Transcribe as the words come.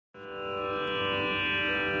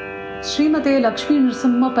ஸ்ரீமதே லக்ஷ்மி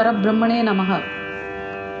நிருசிம்ம பரபிரம்மணே நமஹ.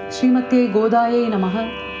 ஸ்ரீமதே கோதாயை நமஹ.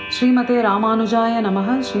 ஸ்ரீமதே ராமானுஜாய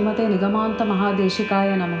நமஹ. ஸ்ரீமதே நிகமாந்த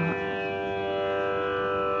மகாதேசிகாய நமஹ.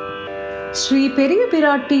 ஸ்ரீ பெரிய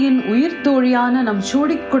பிராட்டியின் உயிர் தோழியான நம்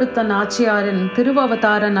சூடிக்கொடுத்த நாச்சியாரின்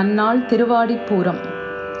திருவவதார நன்னாள் திருவாடிப்பூரம்.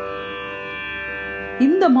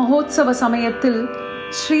 இந்த மகோத்சவ சமயத்தில்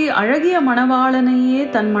ஸ்ரீ அழகிய மணவாளனையே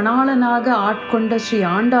தன் மணாளனாக ஆட்கொண்ட ஸ்ரீ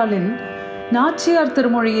ஆண்டாளின் நாச்சியார்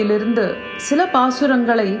திருமொழியிலிருந்து சில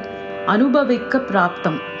பாசுரங்களை அனுபவிக்க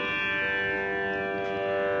பிராப்தம்.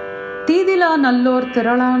 தீதிலா நல்லோர்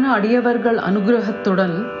திரளான அடியவர்கள்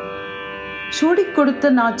அனுகிரகத்துடன் சூடிக்கொடுத்த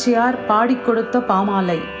நாச்சியார் பாடிக்கொடுத்த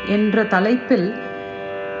பாமாலை என்ற தலைப்பில்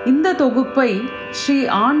இந்த தொகுப்பை ஸ்ரீ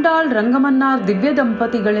ஆண்டாள் ரங்கமன்னார் திவ்ய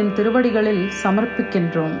தம்பதிகளின் திருவடிகளில்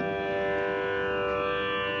சமர்ப்பிக்கின்றோம்.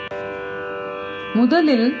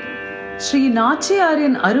 முதலில் ஸ்ரீ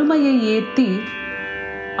நாச்சியாரின் அருமையை ஏத்தி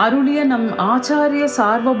அருளிய நம் ஆச்சாரிய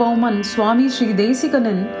சார்வபௌமன் சுவாமி ஸ்ரீ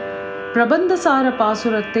தேசிகனின் பிரபந்தசார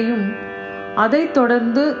பாசுரத்தையும் அதைத்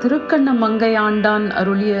தொடர்ந்து திருக்கண்ண மங்கையாண்டான்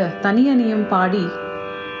அருளிய தனியனியும் பாடி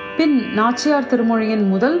பின் நாச்சியார் திருமொழியின்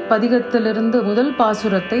முதல் பதிகத்திலிருந்து முதல்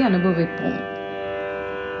பாசுரத்தை அனுபவிப்போம்.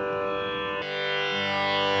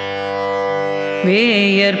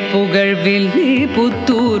 வேயர் புகழ் வில்லி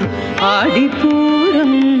புத்தூர்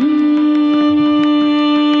ஆடிப்பூரம்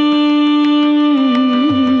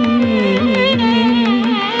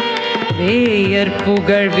வேயர்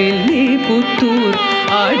புகழ் வில்லி புத்தூர்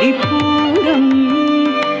ஆடிப்பூரம்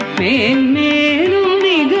மேன்மேலும்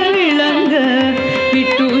மிக விளங்க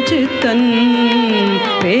விட்டு சித்தன்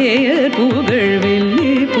வேயர் புகழ்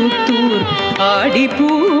வில்லி புத்தூர்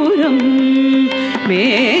ஆடிப்பூரம்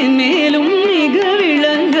மேன்மேலும் மிக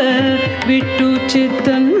விளங்க விட்டு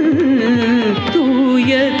சித்தன் தூய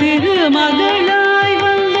திருமகளாய்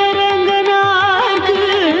வந்தரங்கனார்க்கு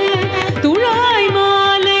துழாய்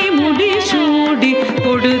மாலை முடிசூடி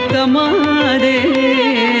கொடுத்த மாதே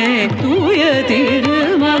தூய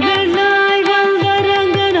திருமகளாய்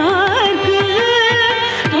வந்தரங்கனார்க்கு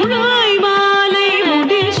துழாய் மாலை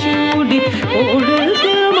முடிசூடி கொடுத்த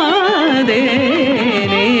மாதே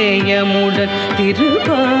நேயமுடன்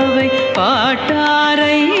திருப்பாவை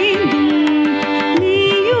பாட்டாரைந்தும்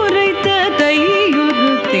நீயுரைத்த தையுறு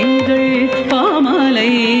திங்கள்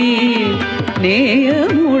பாமலை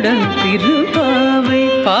நேயமுடன் திருப்பாவை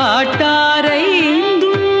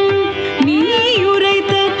பாட்டாரைந்தும்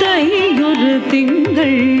நீயுரைத்த தையுறு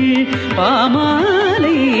திங்கள்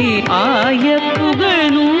பாமலை ஆய புகழ்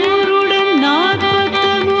நூறுடன்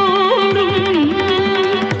 43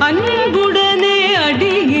 அன்புடனே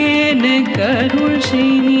அடியேனு கருள்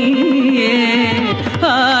செய்யே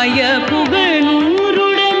ஆய புகழ்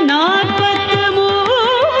நூறுடன்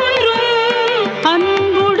 43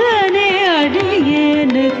 அன்புடனே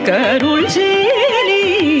அடியேனு கருள்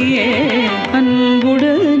செய்யே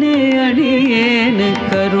அன்புடனே அடியேனு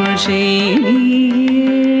கருள் செய்யே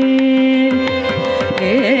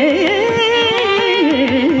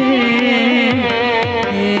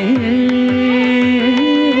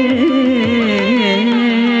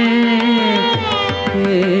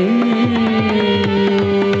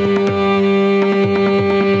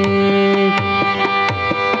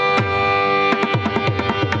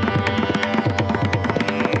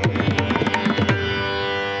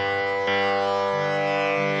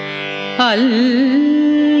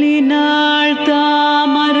அல்லினாள்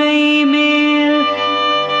தாமரை மேல்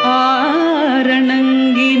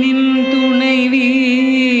ஆரணங்கினின் துணைவி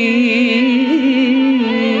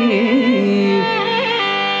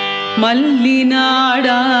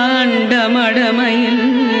மல்லினாடாண்ட மடமையில்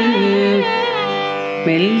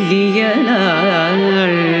மெல்லியலாள்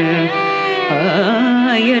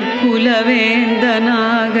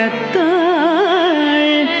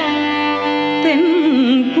ஆயர்குலவேந்தனாகத்தாள் தென்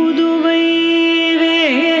புதுவை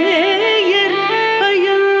வேயர்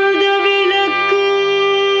அயர்ந்த விளக்கு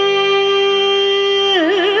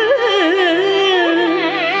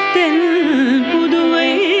தென்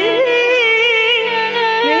புதுவை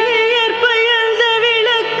வேயர் பயந்த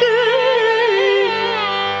விளக்கு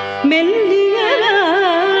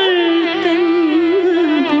மெல்லியலாள் தென்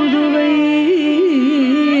புதுவை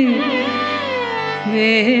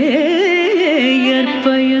வேயர்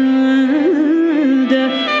பயந்த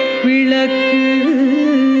விளக்கு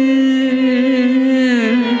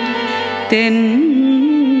தென்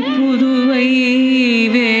புதுவை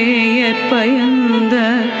வேயர் பயந்த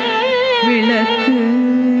விளக்கு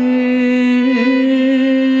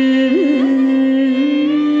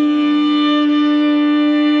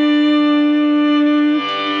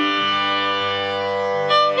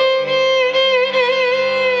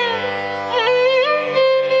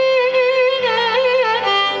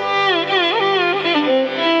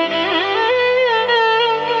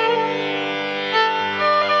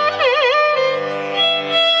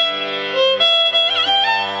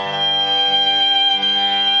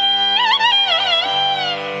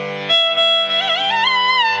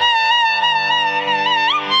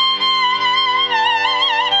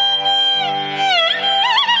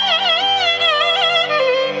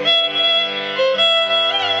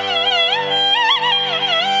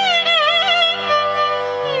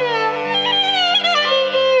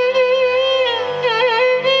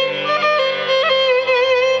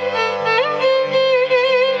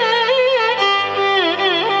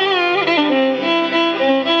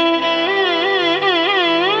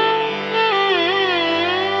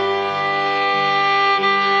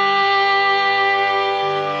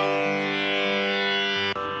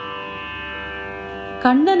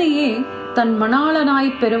கண்ணனையே தன் மணாளனாய்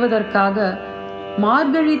பெறுவதற்காக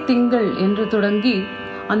மார்கழி திங்கள் என்று தொடங்கி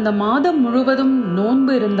அந்த மாதம் முழுவதும்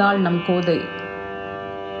நோன்பு இருந்தாள் நம் கோதை.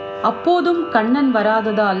 அப்போதும் கண்ணன்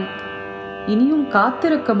வராததால் இனியும்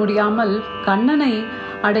காத்திருக்க முடியாமல் கண்ணனை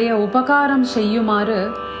அடைய உபகாரம் செய்யுமாறு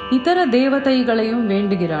இதர தேவதைகளையும்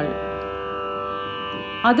வேண்டுகிறாள்.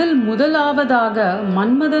 அதில் முதலாவதாக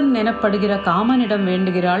மன்மதன் எனப்படுகிற காமனிடம்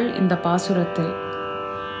வேண்டுகிறாள் இந்த பாசுரத்தில்.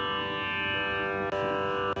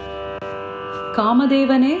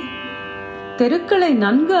 காமதேவனே, தெருக்களை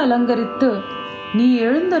நன்கு அலங்கரித்து நீ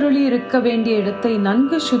எழுந்தருளி இருக்க வேண்டிய இடத்தை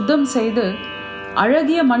நன்கு சுத்தம் செய்து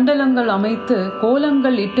அழகிய மண்டலங்கள் அமைத்து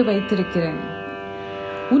கோலங்கள் இட்டு வைத்திருக்கிறேன்.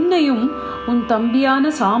 உன்னையும் உன் தம்பியான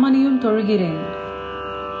சாமனியும் தொழுகிறேன்.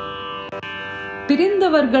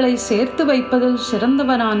 பிரிந்தவர்களை சேர்த்து வைப்பதில்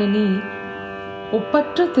சிறந்தவனான நீ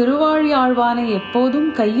ஒப்பற்ற திருவாழியாழ்வானை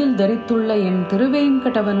எப்போதும் கையில் தரித்துள்ள எம்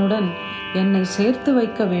திருவேங்கடவனுடன் என்னை சேர்த்து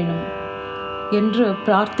வைக்க வேணும் என்று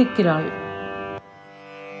பிரார்த்திக்கிறாள்.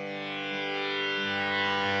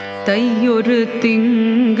 தையொரு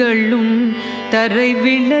திங்களும் தரை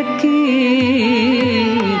விளக்கி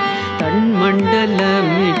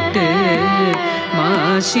தன்மண்டலமிட்டு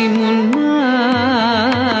மாசி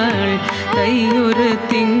முன்னாள். தையொரு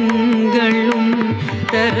திங்களும்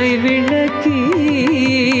தரை விளக்கி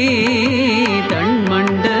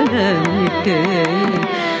தன்மண்டலமிட்டு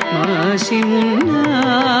மாசி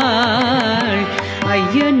முன்னாள்.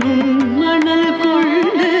 ஐயனும் மணல்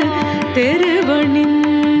கொண்டு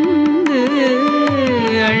தெருவணிந்து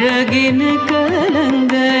அழகின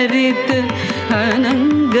கலங்கரித்து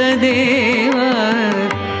அனங்கதேவர்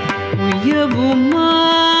உயவும்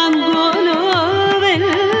மாங்கோலோவென்று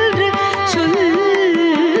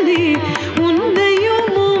சொல்லி உன்னையும்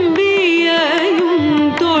மும்பியையும்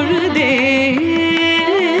தொழுதே.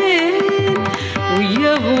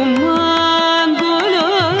 உயவும் மாங்கோலோவென்று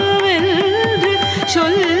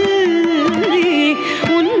சொல்லி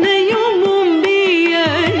உன்னையும்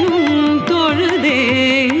மும்பியையும் தொழுதே.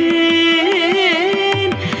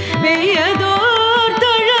 வெய்யதோர்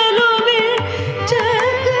தழலுமிழ்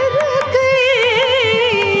சக்கரக்கை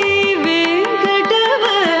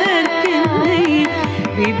வேங்கடவர்க்கென்னை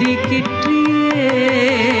விதிக்கிற்றியே.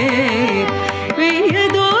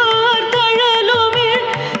 வெய்யதோர் தழலுமிழ்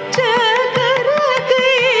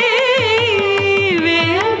சக்கரக்கை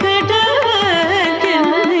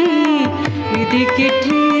வேங்கடவர்க்கென்னை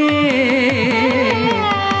விதிக்கிற்றியே.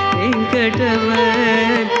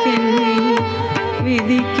 வெங்கடவர்க்கென்னை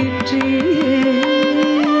விதிக்கிற்றியே.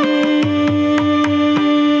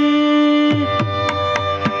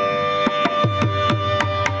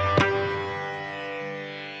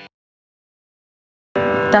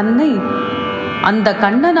 தன்னை அந்த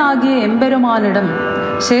கண்ணனாகிய எம்பெருமானிடம்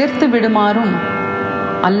சேர்த்து விடுமாறும்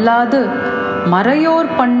அல்லாது மறையோர்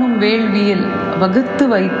பண்ணும் வேள்வியில் வகுத்து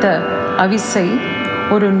வைத்த அவிசை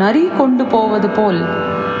ஒரு நரி கொண்டு போவது போல்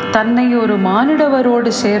தன்னை ஒரு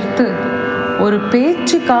மானிடவரோடு சேர்த்து ஒரு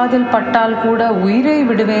பேச்சு காதில் பட்டால் கூட உயிரை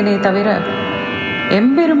விடுவேனே தவிர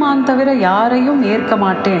எம்பெருமான் தவிர யாரையும் ஏற்க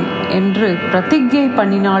மாட்டேன் என்று பிரதிஜை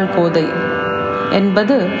பண்ணினாள் கோதை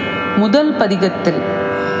என்பது முதல் பதிகத்தில்.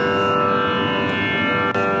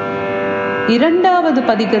 இரண்டாவது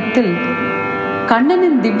பதிகத்தில்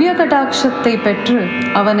கண்ணனின் திவ்ய கடாட்சத்தை பெற்று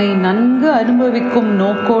அவனை நன்கு அனுபவிக்கும்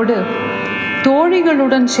நோக்கோடு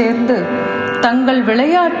தோழிகளுடன் சேர்ந்து தங்கள்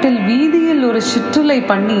விளையாட்டில் வீதியில் ஒரு சிற்றுலை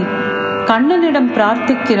பண்ணி கண்ணனிடம்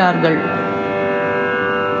பிரார்த்திக்கிறார்கள்.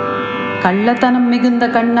 கள்ளத்தனம் மிகுந்த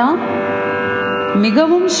கண்ணா,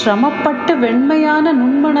 மிகவும் சிரமப்பட்டு வெண்மையான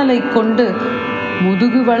நுண்மணலை கொண்டு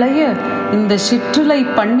முதுகு வளைய இந்த சிற்றுலை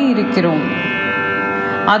பண்ணி இருக்கிறோம்.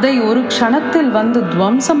 அதை ஒரு க்ஷணத்தில் வந்து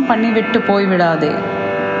துவம்சம் பண்ணிவிட்டு போய்விடாதே.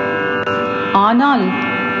 ஆனால்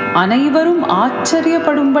அனைவரும்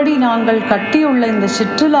ஆச்சரியப்படும்படி நாங்கள் கட்டியுள்ள இந்த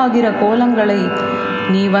சிற்றுலாகிற கோலங்களை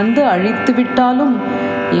நீ வந்து அழித்து விட்டாலும்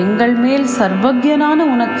எங்கள் மேல் சர்வஜனான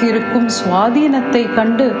உனக்கு இருக்கும் சுவாதீனத்தை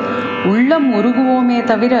கண்டு உள்ளம் உருகுவோமே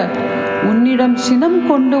தவிர உன்னிடம் சினம்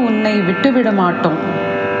கொண்டு உன்னை விட்டுவிட மாட்டோம்.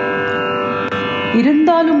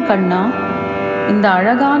 இருந்தாலும் கண்ணா, இந்த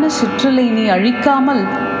அழகான சிற்றுலை நீ அழிக்காமல்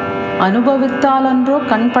அனுபவித்தாலன்றோ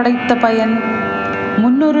கண் படைத்த பயன்.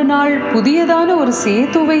 முன்னொரு நாள் புதியதான ஒரு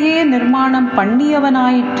சேதுவையே நிர்மாணம்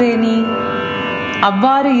பண்ணியவனாயிற்றே நீ.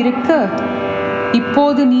 அவ்வாறு இருக்க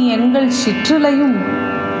இப்போது நீ எங்கள் சிற்றுலையும்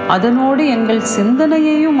அதனோடு எங்கள்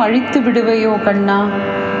சிந்தனையையும் அழித்து விடுவையோ கண்ணா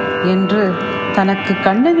என்று தனக்கு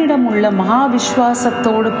கண்ணனிடம் உள்ள மகா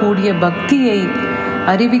விஸ்வாசத்தோடு கூடிய பக்தியை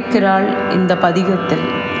அறிவிக்கிறாள் இந்த பதிகத்தில்.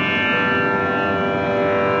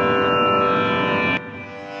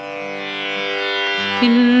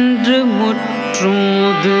 இன்று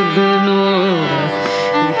முற்றோதுகுனோ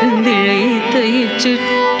இருந்திழைத்த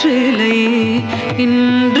இச்சிற்றிலை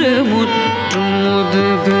இன்று முற்றும்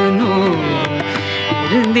முதுகு நோய்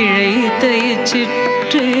இருந்திழைத்த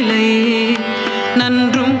இச்சிற்றிலை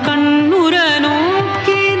நன்றும் கண்ணுற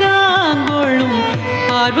நோக்கி நாங்கொழும்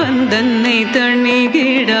பார்வந்தன்னை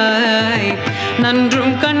தணிகிடாய்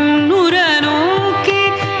நன்றும் கண்ணுற நோக்கி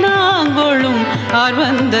நாங்கொழும்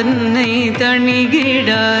பார்வந்தன்னை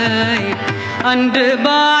தணிகிடாய் அன்று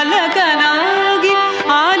பாலகனாகி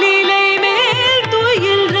ஆலிலை மேல்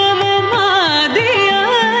துயில்ரவமாதியாய்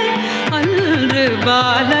அன்று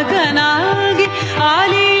பாலகனாகி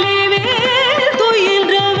ஆலிலை மேல்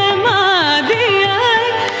துயில்ரவமாதியாய்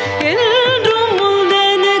என்றும்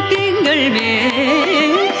முந்தனக்கு எங்கள்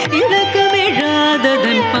மேல்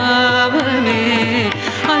இறக்கமிழாததன் பாவமே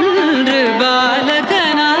அன்று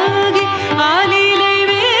பாலகனாகி ஆலிலை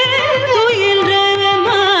மேல்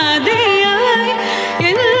துயில்ரவமாதியாய்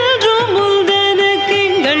என்றும் முந்தனக்கு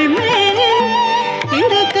எங்கள் மேல்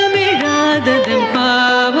இறக்கமிழாததன்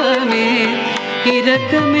பாவமே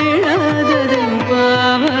இரக்கமிழாததன்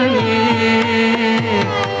பாவமே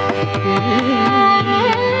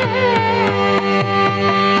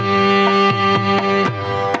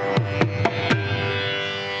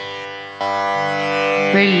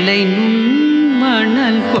வெள்ளை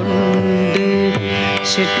நுண்மணல் கொண்டு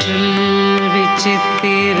சிற்றில்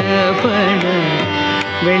விசித்திரப்பட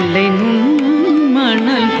வெள்ளை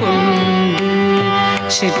நுண்மணல் கொண்டு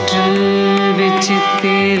சிற்றில்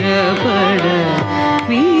விசித்திரப்பட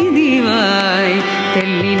வீதிவாய்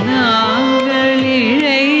தெல்லினாங்கள்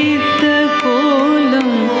இழைத்த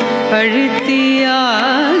கோலம் அழுத்தியாகிலும்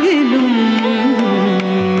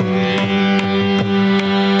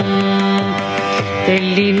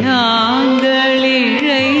தெல்லினாங்கள்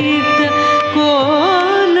இழைத்த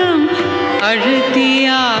கோலம்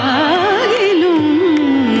அழுத்தியாகிலும்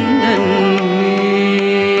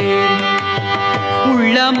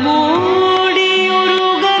உள்ளமோடி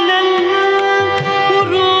உருகலெல்லாம்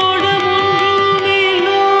உரோடமொன்றுமில்லோம்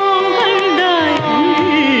கண்டாய்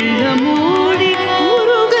உள்ளமோடி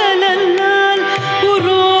உருகலெல்லாம்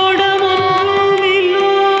உரோடமொன்றுமில்லோம்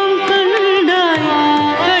கண்டாய்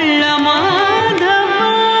கள்ளமாதவா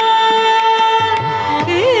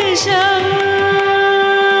கேசவா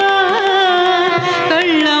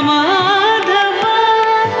கள்ளமாதவா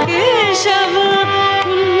கேசவா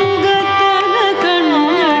உன்முகத்தன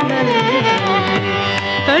கண்ணடல்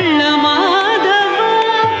கள்ளமாதவா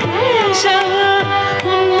கேசவா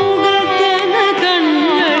உன்முகத்தன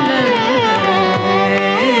கண்ணடல்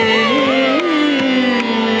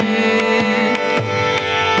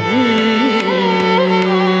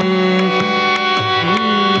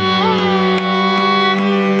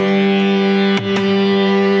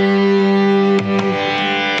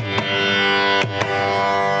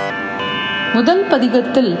முதல்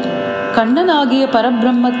பதிகத்தில் கண்ணனாகிய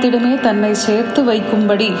பரபிரம்மத்திடமே தன்னை சேர்த்து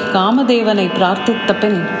வைக்கும்படி காமதேவனை பிரார்த்தித்த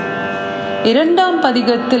பின் இரண்டாம்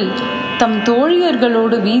பதிகத்தில் தம்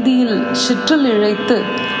தோழியர்களோடு வீதியில் சிற்றில் இழைத்து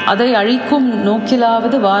அதை அழிக்கும்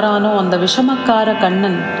நோக்கிலாவது வாரானோ அந்த விஷமக்கார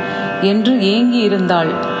கண்ணன் என்று ஏங்கி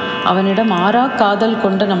இருந்தாள். அவனிடம் ஆறா காதல்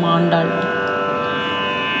கொண்ட நம் ஆண்டாள்.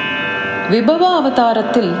 விபவ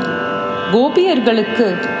அவதாரத்தில் கோபியர்களுக்கு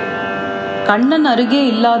கண்ணன் அருகே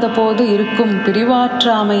இல்லாத போது இருக்கும்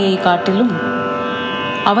பிரிவாற்றாமையை காட்டிலும்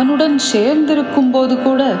அவனுடன் சேர்ந்திருக்கும் போது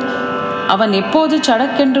கூட அவன் எப்போது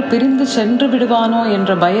சடக்கென்று பிரிந்து சென்று விடுவானோ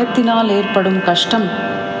என்ற பயத்தினால் ஏற்படும் கஷ்டம்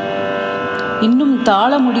இன்னும்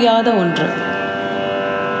தாழ முடியாத ஒன்று.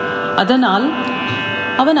 அதனால்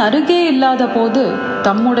அவன் அருகே இல்லாத போது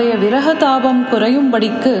தம்முடைய விரகதாபம்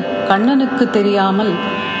குறையும்படிக்கு கண்ணனுக்கு தெரியாமல்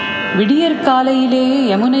விடியற்காலையிலேயே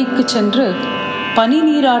யமுனைக்கு சென்று பனி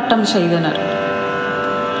நீராட்டம் செய்தனர்.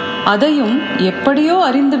 அதையும் எப்படியோ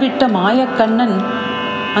அறிந்துவிட்ட மாயக்கண்ணன்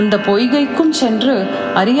அந்த பொய்கைக்கும் சென்று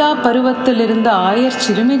அரியா பருவத்தில் இருந்த ஆயர்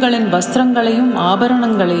சிறுமிகளின் வஸ்திரங்களையும்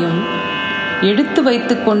ஆபரணங்களையும் எடுத்து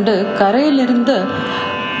வைத்து கொண்டு கரையிலிருந்து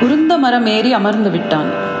குருந்த மரம் ஏறி அமர்ந்து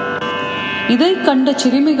விட்டான். இதை கண்ட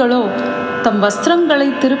சிறுமிகளோ தம் வஸ்திரங்களை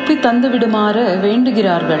திருப்பி தந்துவிடுமாறு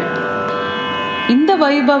வேண்டுகிறார்கள். இந்த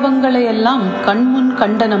வைபவங்களை எல்லாம் கண்முன்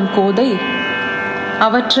கண்ட நம் கோதை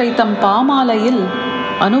அவற்றை தம் பாமாலையில்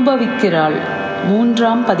அனுபவிக்கிறாள்.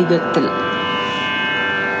 மூன்றாம் பதிகத்தில்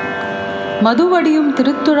மதுவடியும்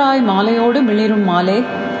திருத்துழாய் மாலையோடு மிளிரும் மாலே,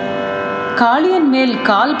 காளியன் மேல்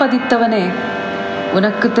கால் பதித்தவனே,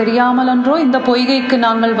 உனக்கு தெரியாமலன்றோ இந்த பொய்கைக்கு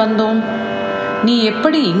நாங்கள் வந்தோம்? நீ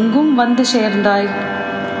எப்படி இங்கும் வந்து சேர்ந்தாய்?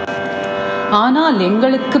 ஆனால்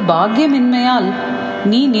எங்களுக்கு பாக்கியமின்மையால்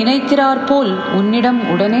நீ நினைக்கிறார் போல் உன்னிடம்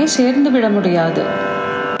உடனே சேர்ந்து விட முடியாது.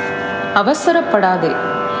 அவசரப்படாதே,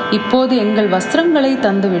 இப்போது எங்கள் வஸ்திரங்களை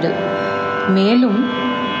தந்துவிடு. மேலும்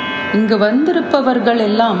இங்கு வந்திருப்பவர்கள்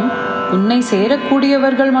எல்லாம் உன்னை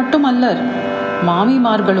சேரக்கூடியவர்கள் மட்டுமல்லர்,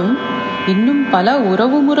 மாமிமார்களும் இன்னும் பல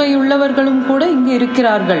உறவு முறையுள்ளவர்களும் கூட இங்கு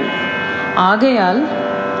இருக்கிறார்கள். ஆகையால்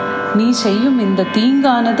நீ செய்யும் இந்த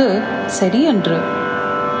தீங்கானது சரியன்று.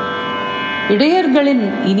 இடையர்களின்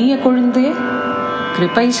இனிய கொழுந்தே,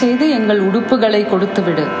 கிருபை செய்து எங்கள் உடுப்புகளை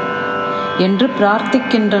கொடுத்துவிடு என்று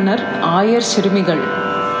பிரார்த்திக்கின்றனர் ஆயர் சிறுமிகள்.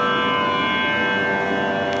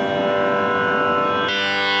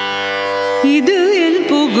 இது எல்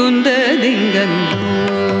புகுந்ததிங்கந்தோ,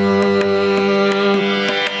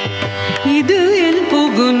 இது எல்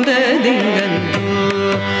புகுந்ததிங்கந்தோ,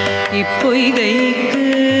 இப்பொய்கைக்கு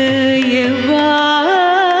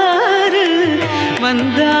எவ்வாறு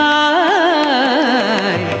வந்தாய்,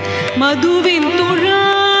 மதுவின்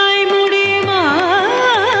துழாய் முடிமாலே,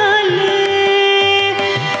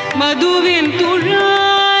 மதுவின்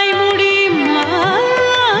துழாய் முடிமாலே,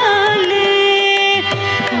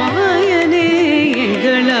 மாயனே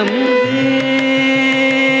எங்களமுதே,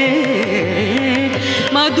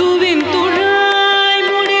 மதுவின் துழாய்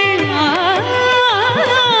முடிமாலே,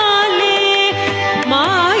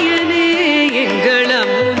 மாயனே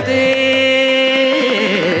எங்களமுதே,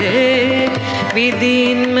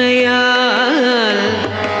 விதின்மையால்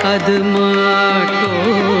அது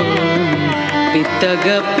மாட்டோம் வித்தக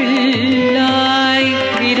பிள்ளாய்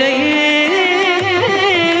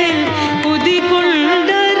விரையேல் புதி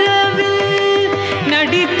கொண்டரவில்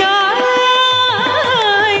நடித்தாய்,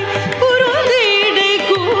 குருந்தீடை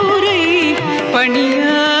கூரை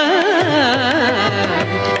பணியாய்,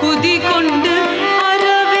 புதி கொண்டு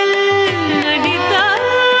அரவில்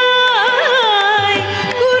நடித்தாய்,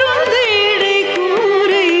 குருந்தீடை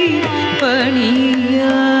கூரை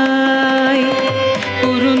பணியாய்,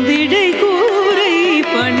 குருந்திடை கூரை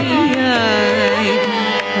பணியாய்.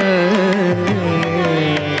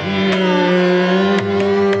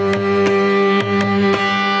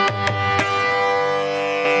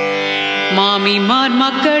 மாமிமார்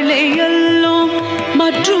மக்களை எல்லாம்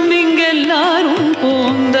மற்றும் இங்கெல்லாரும்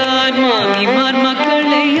போந்தார், மாமிமார்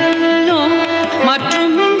மக்களை எல்லாம்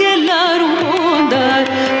மற்றும் இங்கெல்லாரும் போந்தார்,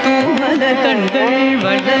 தூமலர் கண்கள்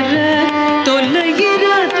வளர தொல்லையிற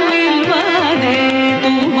துயில்வானே,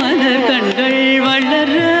 தூமலர் கண்கள்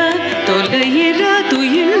வளர தொல்லையிற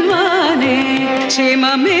துயில்வானே,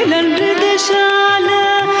 க்ஷேமமேலன்று தசால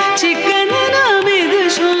சிக்கன நாம் இது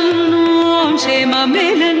சொன்னோம்,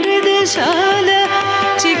 க்ஷேமமேலன்று தசால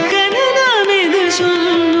சிக்கன நாம் இது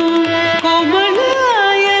சொன்னோம்,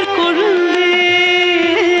 கோமலாயர் கொழுந்தே,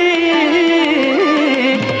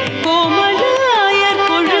 கோமலாயர்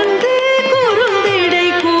கொழுந்தே, குருந்திடை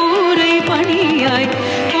கூரை பணியாய்,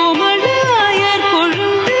 கோமலாயர்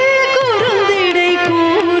கொழுந்தே, குருந்திடை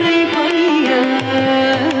கூரை பணியாய்.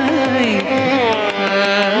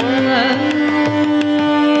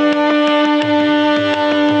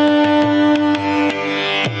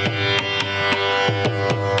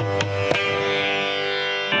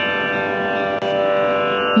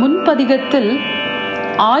 முன்பதிகத்தில்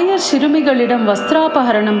ஆயர் சிறுமிகளிடம்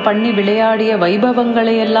வஸ்திராபகரணம் பண்ணி விளையாடிய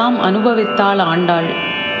வைபவங்களையெல்லாம் அனுபவித்தாள் ஆண்டாள்.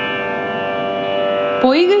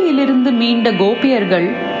 பொய்கையிலிருந்து மீண்ட கோபியர்கள்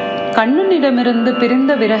கண்ணனிடமிருந்து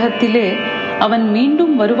பிரிந்த விரகத்திலே அவன்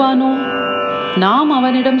மீண்டும் வருவானோ, நாம்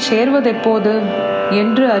அவனிடம் சேர்வதெப்போது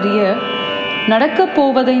என்று அறிய நடக்கப்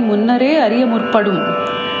போவதை முன்னரே அறிய முற்படும்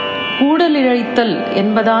கூடலிழைத்தல்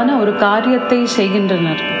என்பதான ஒரு காரியத்தை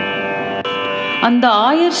செய்கின்றனர். அந்த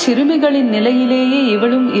ஆயர் சிறுமிகளின் நிலையிலேயே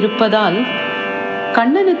இவளும் இருப்பதால்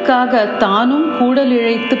கண்ணனுக்காக தானும்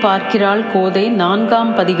கூடலிழைத்து பார்க்கிறாள் கோதை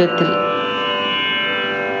 4ஆம் பதிகத்தில்.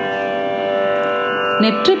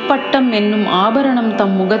 நெற்றிப்பட்டம் என்னும் ஆபரணம்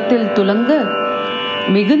தம் முகத்தில் துலங்க,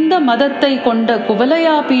 மிகுந்த மதத்தை கொண்ட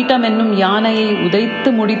குவலயா பீட்டம் என்னும் யானையை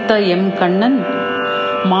உதைத்து முடித்த எம் கண்ணன்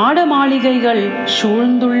மாட மாளிகைகள்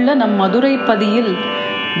சூழ்ந்துள்ள நம் மதுரை பதியில்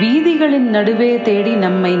வீதிகளின் நடுவே தேடி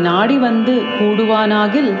நம்மை நாடி வந்து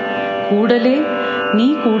கூடுவானாகில் கூடலே நீ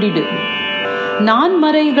கூடிடு.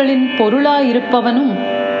 நான்மறைகளின் பொருளாயிருப்பவனும்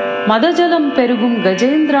மதஜலம் பெருகும்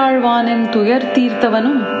கஜேந்திராழ்வானின் துயர்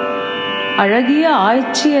தீர்த்தவனும் அழகிய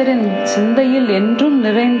ஆய்ச்சியரின் சிந்தையில் என்றும்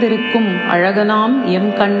நிறைந்திருக்கும் அழகனாம்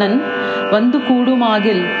எம் கண்ணன் வந்து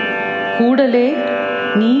கூடுமாகில் கூடலே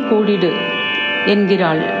நீ கூடிடு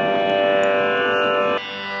என்கிறாள்.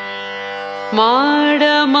 மாட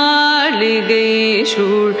மாளிகை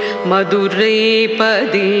சூழ் மதுரை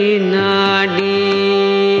பதினாடி,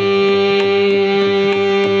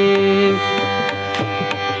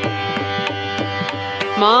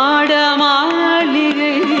 மாட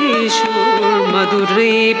மாளிகை சூழ்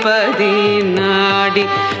மதுரை பதினாடி,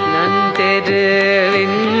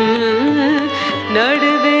 நந்தெருவின்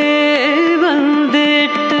நடுவே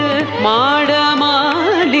வந்திட்டு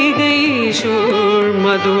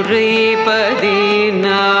மதுரை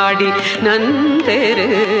பதினாடி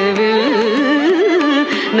நந்தெருவில்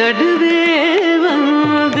நடுவே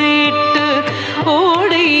வந்திட்டு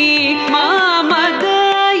ஓடை மாமத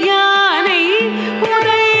யானை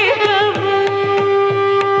உரைத்தவன்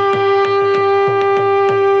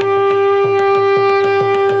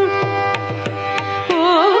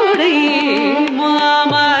ஓடை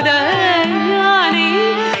மாமத யானை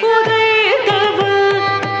உரைத்தவன்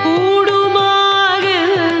கூடுமாக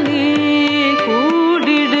நீ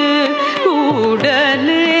கூடிடு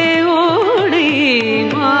கூடலே ஓடை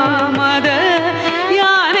மாமத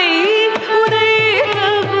யானை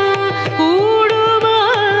உரைத்தவன்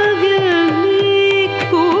கூடுமாக நீ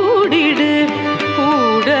கூடிடு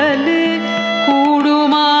கூடலே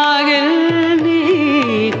கூடுமாக நீ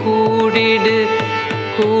கூடிடு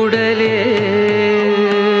கூடலே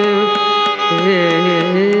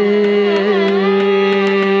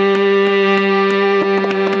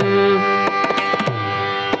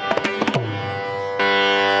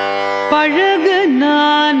பழக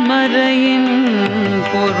நான் மறையின்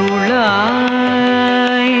பொருளாய்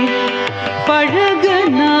பழக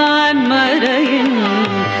நான் மறையின்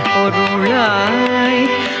பொருளாய்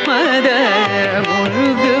மத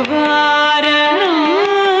முருகுவாரணம்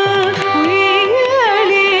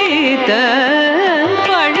உயிரளித்த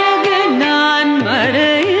பழக நான்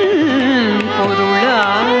மறையின்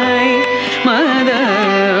பொருளாய் மத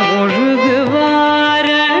முருகுவாரணம்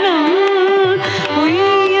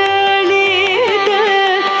உயிரளித்த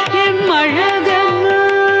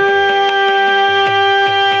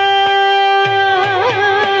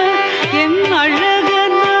என்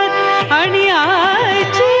அழகனார்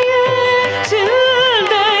அணியாய்ச்சிய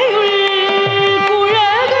சிந்தையுள்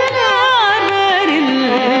குழகனார்வரில்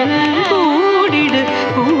கூடிடு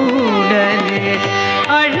கூடலே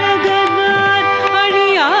அழகனார்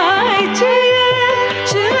அணியாய்ச்சிய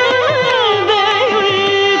சிந்தையுள்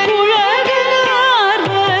குழகனார்வரில்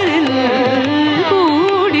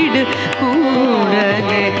கூடிடு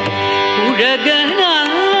கூடலே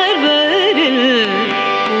உலகனார்வரில்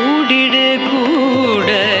கூடிடு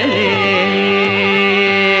கூடலே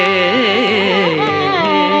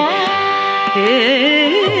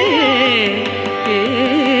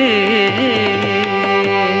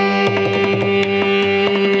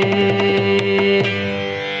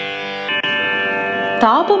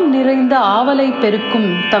தாபம் நிறைந்த ஆவலை பெருக்கும்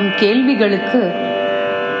தம் கேள்விகளுக்கு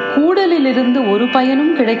கூடலிலிருந்து ஒரு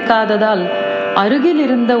பயனும் கிடைக்காததால் அருகில்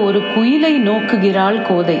இருந்த ஒரு குயிலை நோக்குகிறாள்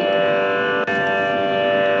கோதை.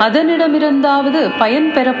 அதனிடமிருந்தாவது பயன்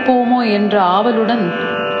பெறப்போமோ என்ற ஆவலுடன்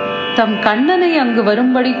தம் கண்ணனை அங்கு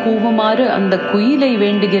வரும்படி கூவுமாறு அந்த குயிலை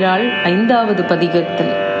வேண்டுகிறாள் 5வது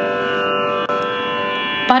பதிகத்தில்.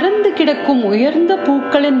 பறந்து கிடக்கும் உயர்ந்த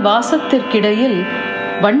பூக்களின் வாசத்திற்கிடையில்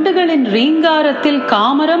வண்டுகளின் ரீங்காரத்தில்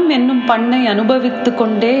காமரம் என்னும் பண்ணை அனுபவித்து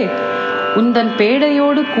கொண்டே உந்தன்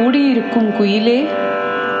பேடையோடு கூடியிருக்கும் குயிலே,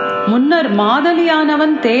 முன்னர்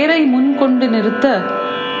மாதலியானவன் தேரை முன் கொண்டு நிறுத்த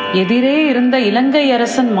எதிரே இருந்த இலங்கை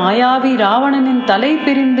அரசன் மாயாவி ராவணனின் தலை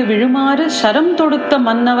பிரிந்து விழுமாறு சரம் தொடுத்த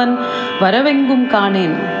மன்னவன் வரவெங்கும்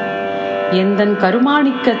காணேன். எந்தன்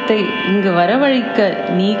கருமாணிக்கத்தை இங்கு வரவழைக்க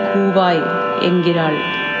நீ கூவாய் என்கிறாள்.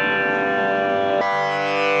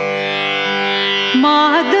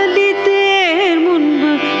 மாதலி தேர் முன்பு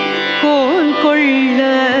கோல் கொள்ள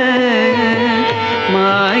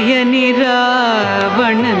மாயனி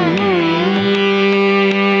ராவணன்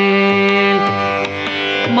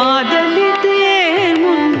மாதலி தேர்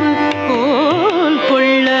முன்பு கோல்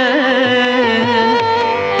கொள்ள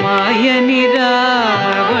மாயனி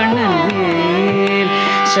ராவணன்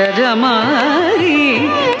சரமாரி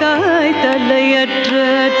தாய் தலையற்று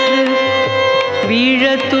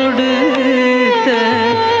வீழத் தொடுத்த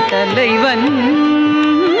தலைவன்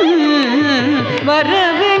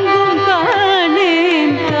வரவெங்கும்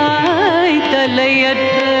காணேன் தாய்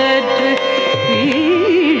தலையற்று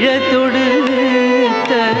வீழத்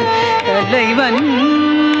தொடுத்த தலைவன்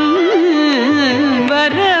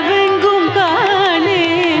வரவெங்கும்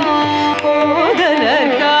காணேன்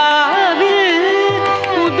போதலர் காவில்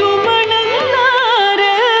புதுமணன்னார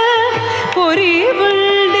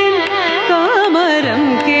பொறிவள்ளின் காமரம்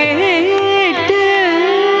கேட்டு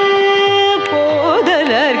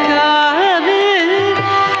போதலர் காவில்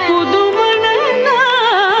புதுமணன்னார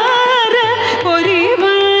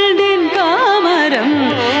பொறிவள்ளின் காமரம்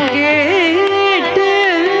கேட்டு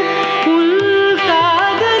உள்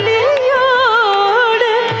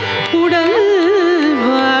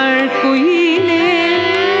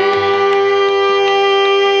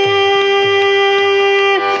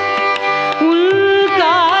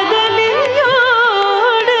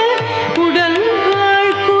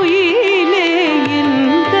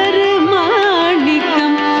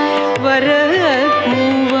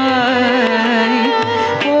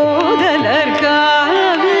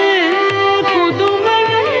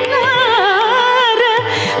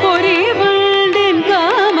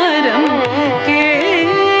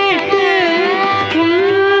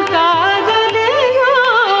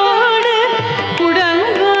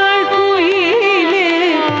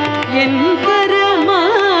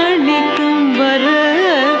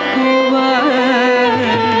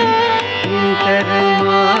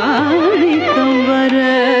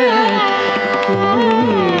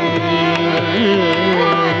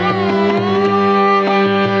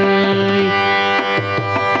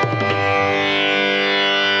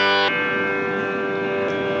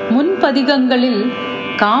முன்பதிகங்களில்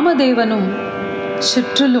காமதேவனும்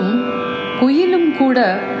சிற்றிலும் குயிலும் கூட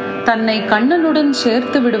தன்னை கண்ணனுடன்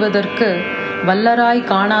சேர்த்து விடுவதற்கு வல்லராய்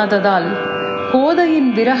காணாததால்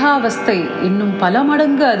கோதையின் விரகாவஸ்தை இன்னும் பல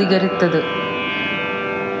மடங்கு அதிகரித்தது.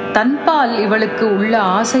 தன்பால் இவளுக்கு உள்ள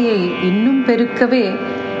ஆசையை இன்னும் பெருக்கவே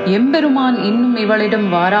எம்பெருமான் இன்னும் இவளிடம்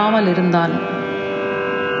வாராமல் இருந்தான்.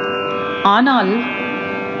 ஆனால்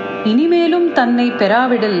இனிமேலும் தன்னை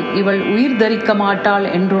பெறாவிடில் இவள் உயிர் தரிக்க மாட்டாள்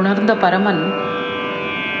என்றுணர்ந்த பரமன்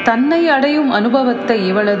தன்னை அடையும் அனுபவத்தை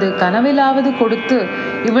இவளது கனவிலாவது கொடுத்து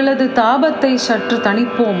இவளது தாபத்தை சற்று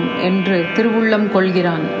தணிப்போம் என்று திருவுள்ளம்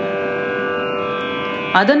கொள்கிறான்.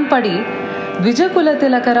 அதன்படி விஜகுல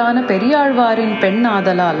திலகரான பெரியாழ்வாரின் பெண்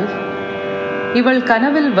ஆதலால் இவள்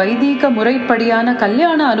கனவில் வைதீக முறைப்படியான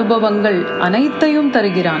கல்யாண அனுபவங்கள் அனைத்தையும்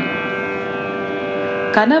தருகிறான்.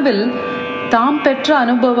 கனவில் தாம் பெற்ற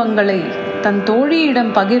அனுபவங்களை தன் தோழியிடம்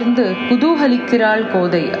பகிர்ந்து குதூகலிக்கிறாள்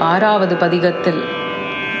கோதை 6வது பதிகத்தில்.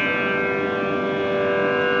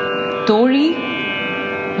 தோழி,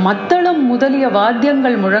 மத்தளம் முதலிய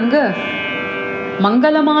வாத்தியங்கள் முழங்க,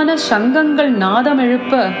 மங்களமான சங்கங்கள் நாதம்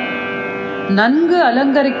எழுப்ப, நன்கு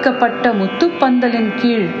அலங்கரிக்கப்பட்ட முத்துப்பந்தலின்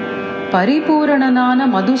கீழ் பரிபூரணனான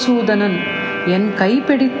மதுசூதனன் என்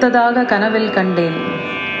கைப்பிடித்ததாக கனவில் கண்டேன்.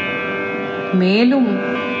 மேலும்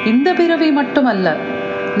இந்த பிறவி மட்டுமல்ல,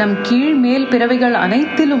 நம் கீழ் மேல் பிறவிகள்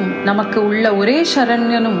அனைத்திலும் நமக்கு உள்ள ஒரே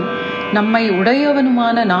சரண்யனும் நம்மை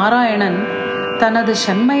உடையவனுமான நாராயணன் தனது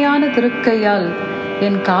செம்மையான திருக்கையால்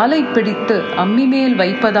என் காலை பிடித்து அம்மி மேல்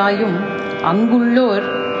வைப்பதாயும், அங்குள்ளோர்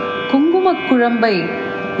குங்குமக் குழம்பை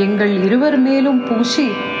எங்கள் இருவர் மேலும் பூசி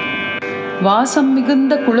வாசம்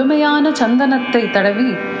மிகுந்த குளுமையான சந்தனத்தை தடவி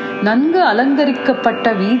நன்கு அலங்கரிக்கப்பட்ட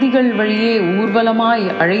வீதிகள் வழியே ஊர்வலமாய்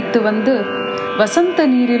அழைத்து வந்து வசந்த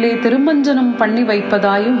நீரிலே திருமஞ்சனம் பண்ணி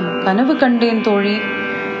வைப்பதாயும் கனவு கண்டேன் தோழி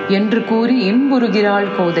என்று கூறி இன்புறுகிறாள்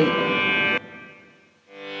கோதை.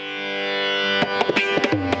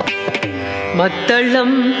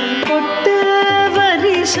 மத்தளம் கொட்ட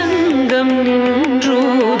வரி சங்கம்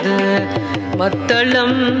நின்றூத,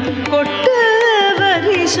 மத்தளம் கொட்ட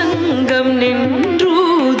வரி சங்கம்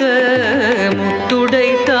நின்றூத, முத்துடை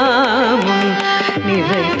தாமும்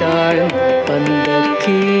நிறைத்தாள் பந்த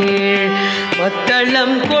கீழ்.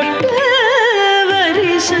 மத்தளம் கொட்ட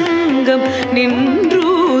வரி சங்கம்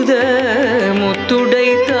நின்றூத, முத்துடை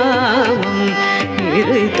தாமும்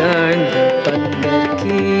நிறைத்தாள் பந்த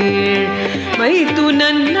கீழ்.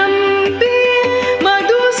 மைத்துனன் நம்பி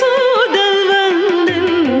மதுசூதல்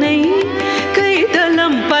வந்தென்னை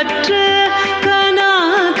கைதலம் பற்ற கனா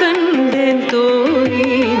கண்டேன்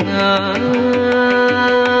தோழினான்.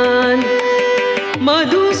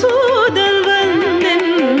 மதுசூதல்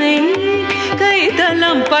வந்தென்னை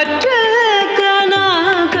கைதலம் பற்ற கனா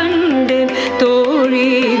கண்டேன்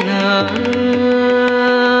தோழினான்.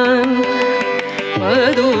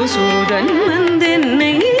 மதுசூதன்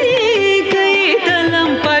வந்தென்னை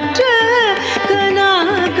கைதலம் பற்ற கனா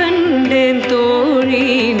கண்டேன்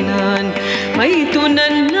தோழினான்.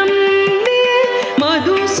 மைத்துனன் நம்பி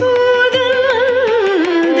மதுசூதன்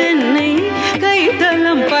வந்தென்னை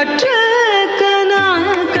கைதலம் பற்ற கனா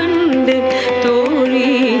கண்டேன்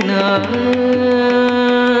தோழினான்.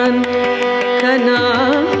 கனா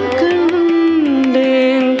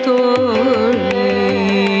கண்டேன் தோழி.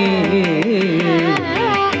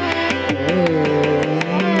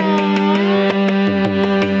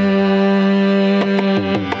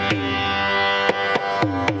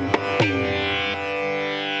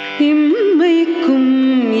 இம்மைக்கும்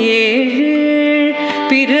ஏழு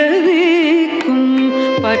பிறவிக்கும்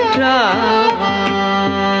பற்றான்.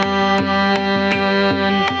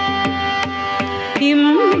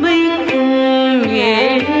 இம்மைக்கும்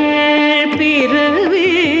ஏழு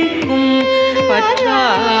பிறவிக்கும்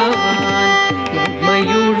பற்றான்.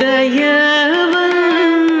 எம்மையுடையவன்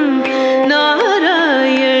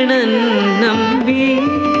நாராயணன் நம்பி,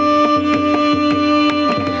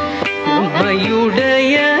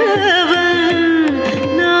 எம்மையுடையவன்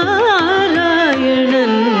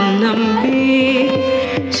நாராயணன் நம்பி,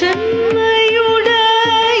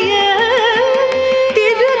 செம்மையுடைய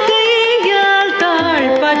திருக்கையால்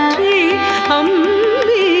தாழ் பற்றி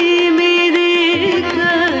அம்பி மீதேக்க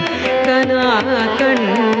கனா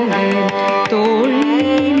கண்டேன்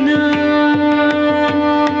தோழினான்.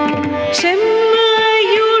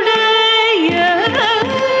 செம்மையுடைய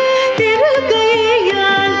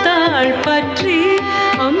திருக்கையால் தாழ் பற்றி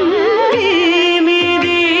அம்பி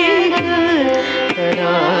மீதேக்க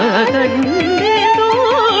கனா கண்டேன்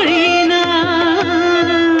தோழினான்.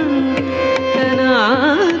 கனா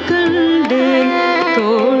கண்டேன்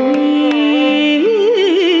தோழி.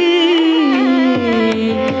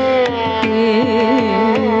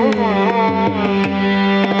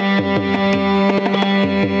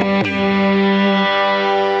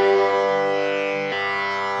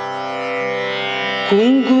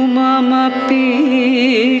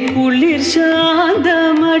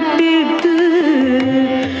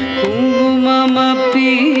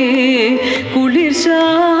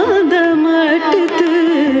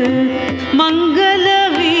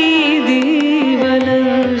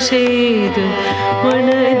 செய்து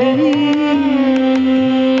மணநீர்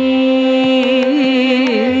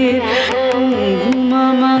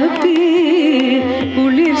குங்குமமப்பி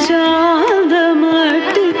குளிர் சார்ந்த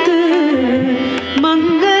மட்டித்து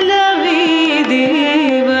மங்கள வீதி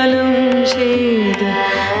வலம் செய்து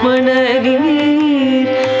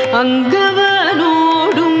மணநீர்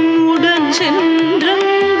அங்கவனோடும் உடன்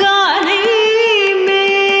சென்றங்கானை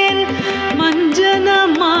மேல் மஞ்சன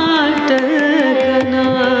மாட்ட கனா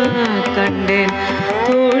கண்டேன்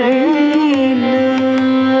தோழினான்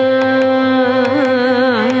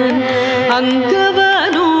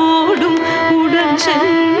அங்கவனோடும் உடன்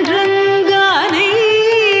சென்றங்கானை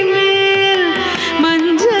மேல்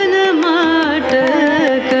மஞ்சன மாட்ட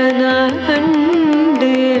கனா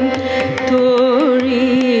கண்டேன் தோழி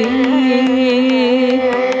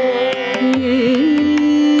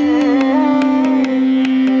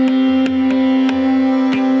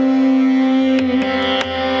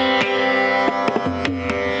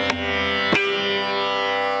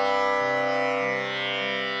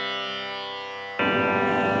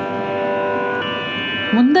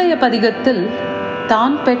முந்தைய பதிகத்தில்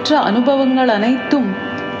தான் பெற்ற அனுபவங்கள் அனைத்தும்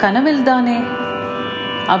கனவில்தானே,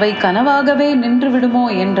 அவை கனவாகவே நின்று விடுமோ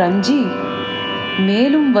என்று அஞ்சி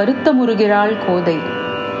மேலும் வருத்தமுறுகிறாள் கோதை.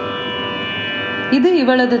 இது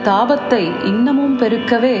இவளது தாபத்தை இன்னமும்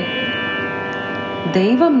பெருக்கவே,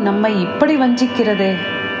 தெய்வம் நம்மை இப்படி வஞ்சிக்கிறதே,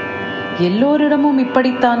 எல்லோரிடமும்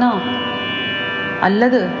இப்படித்தானா?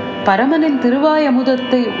 அல்லது பரமனின்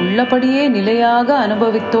திருவாயமுதத்தை உள்ளபடியே நிலையாக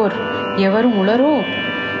அனுபவித்தோர் எவரும் உளரோ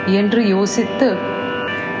என்று யோசித்து,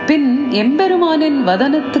 பின் எம்பெருமானின்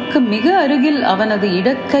வதனத்துக்கு மிக அருகில் அவனது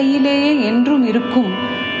இடக்கையிலேயே என்றும் இருக்கும்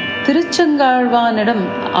திருச்செங்காழ்வானிடம்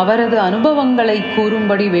அவரது அனுபவங்களை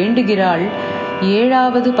கூறும்படி வேண்டுகிறாள்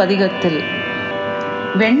 7வது பதிகத்தில்.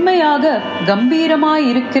 வெண்மையாக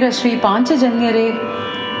கம்பீரமாயிருக்கிற ஸ்ரீ பாஞ்சஜன்யரே,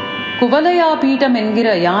 குவலயா பீடம் என்கிற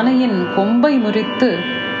யானையின் கொம்பை முறித்து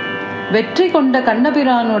வெற்றி கொண்ட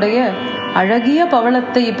கண்ணபிரானுடைய அழகிய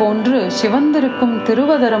பவளத்தை போன்று சிவந்திருக்கும்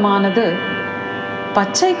திருவதரமானது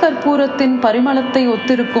பச்சை கற்பூரத்தின் பரிமளத்தை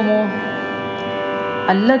ஒத்திருக்குமோ?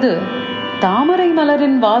 அல்லது தாமரை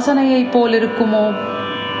மலரின் வாசனையை போல் இருக்குமோ?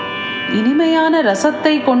 இனிமையான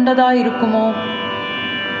ரசத்தை கொண்டதாயிருக்குமோ?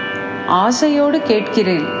 ஆசையோடு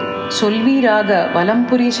கேட்கிறேன், சொல்வீராக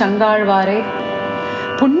வலம்புரி சங்காழ்வாரே.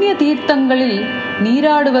 புண்ணிய தீர்த்தங்களில்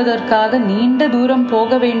நீராடுவதற்காக நீண்ட தூரம்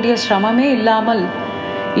போக வேண்டிய சிரமமே இல்லாமல்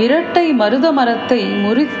இரட்டை மருத மரத்தை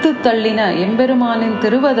முறித்து தள்ளின எம்பெருமானின்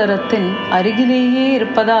திருவதரத்தின் அருகிலேயே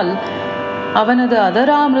இருப்பதால் அவனது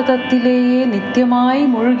அதராமிருதத்திலேயே நித்தியமாய்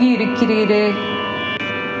மூழ்கி இருக்கிறீரே,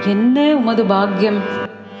 என்ன உமது பாக்கியம்!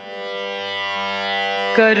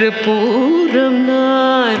 கருப்பூரம்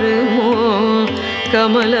நாருமோ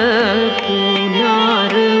கமல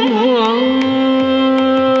பூநாருமோ,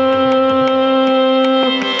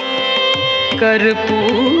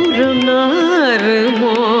 கருப்பூரம்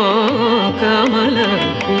நாருமோ கமல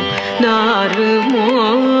பூநாருமோ,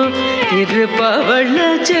 திருப்பவள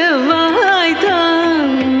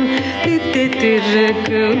செவ்வாய்தான்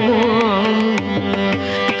தித்திருக்குமோ,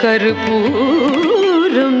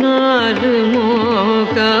 கருப்பூரம் நாருமோ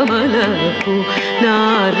கமல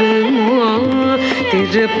பூநாருமோ,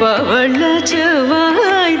 திருப்பவள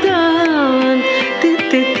செவ்வாய்தான்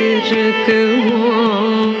தித்திருக்குமோ,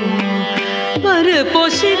 மறு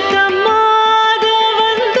பொசித்த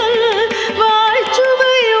மாதவந்தல்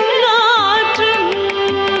வாய்ச்சுவையும் நாற்றும்,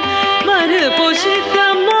 மறு பொசித்த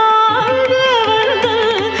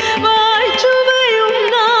மாதவந்தல் வாய்ச்சுவையும்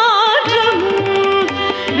நாற்றும்,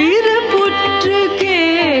 விருப்புற்று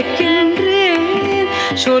கேட்கின்றேன்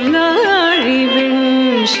சொல்லாழி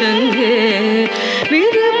வெண்சங்கே,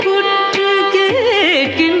 விருப்புற்று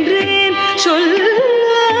கேட்கின்றேன்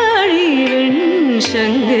சொல்லாழி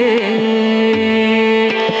வெண்சங்கே.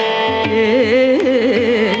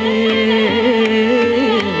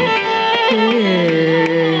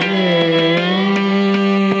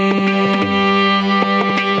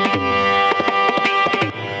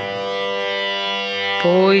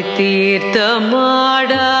 போய் தீர்த்தமாடாதே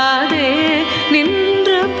நின்ற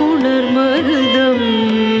புனர் மருதம்,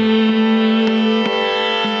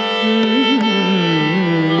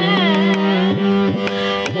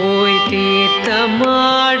 போய் தீர்த்தமாடாதே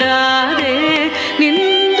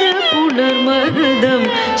நின்ற புனர் மருதம்,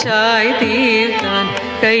 சாய் தீர்த்தான்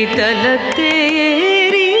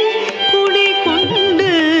கைத்தலத்தேரி குடி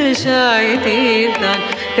கொண்டு, சாய் தீர்த்தான்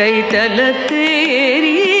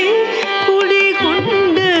கைத்தலத்தேரி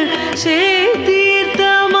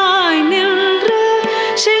சேதீர்த்தமாய் நின்ற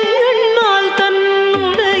செங்கண்மால்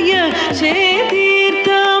தன்னுடைய,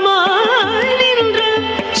 சேதீர்த்தமாய் நின்ற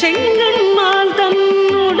செங்கண்மால்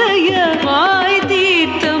தன்னுடைய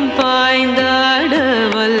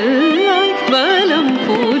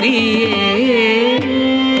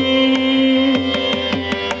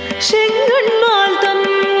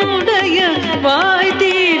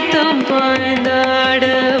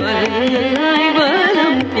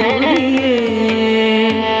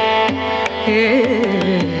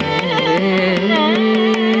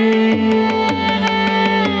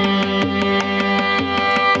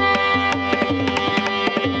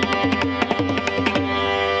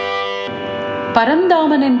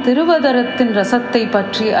பரந்தாமனின் திருவதரத்தின் ரசத்தை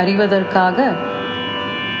பற்றி அறிவதற்காக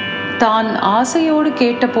தான் ஆசையோடு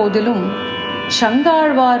கேட்ட போதிலும்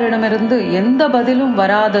சங்காழ்வாரிடமிருந்து எந்த பதிலும்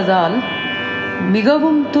வராததால்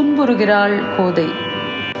மிகவும் துன்புறுகிறாள் கோதை.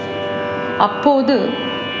 அப்போது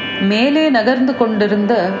மேலே நகர்ந்து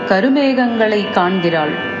கொண்டிருந்த கருமேகங்களை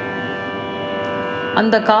காண்கிறாள்.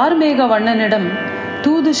 அந்த கார்மேக வண்ணனிடம்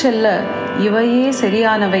தூது செல்ல இவையே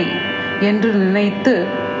சரியானவை என்று நினைத்து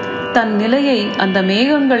தன் நிலையை அந்த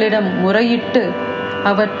மேகங்களிடம் முறையிட்டு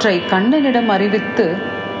அவற்றை கண்ணனிடம் அறிவித்து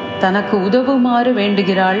தனக்கு உதவுமாறு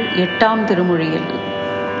வேண்டுகிறாள் 8ஆம் திருமொழியில்.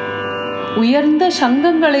 உயர்ந்த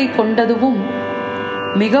சங்கங்களை கொண்டதுவும்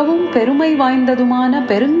மிகவும் பெருமை வாய்ந்ததுமான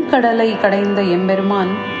பெருங்கடலை கடைந்த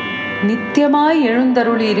எம்பெருமான் நித்தியமாய்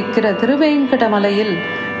எழுந்தருளி இருக்கிற திருவேங்கடமலையில்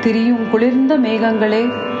திரியும் குளிர்ந்த மேகங்களே,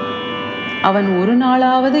 அவன் ஒரு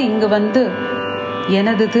நாளாவது இங்கு வந்து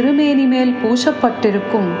எனது திருமேனி மேல்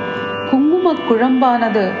பூசப்பட்டிருக்கும் குங்குமக்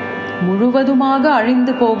குழம்பானது முழுவதுமாக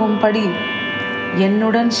அழிந்து போகும்படி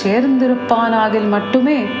என்னுடன் சேர்ந்திருப்பானாகில்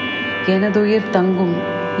மட்டுமே எனதுயிர் தங்கும்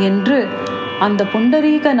என்று அந்த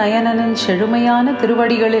புண்டரீக நயனனின் செழுமையான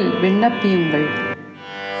திருவடிகளில் விண்ணப்பியுங்கள்.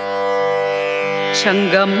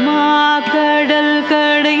 சங்கம்மா கடல்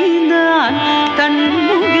கடைந்தான்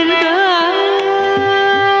தன்முகில்கள்,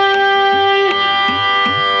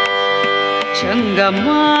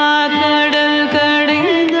 சங்கம்மா கடல்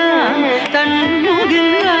கடைந்தான்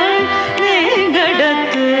தன்முகில்கள்,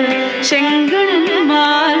 வேங்கடத்து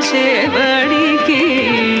செங்கண்மால் சேவடிக்கு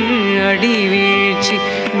அடிவீழ்ச்சி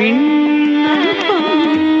விண்ணப்பம்,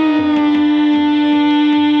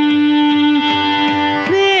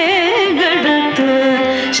 வேங்கடத்து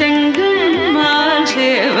செங்கண்மால்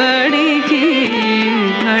சேவடிக்கு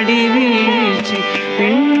அடிவீழ்ச்சி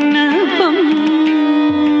விண்ணப்பம்,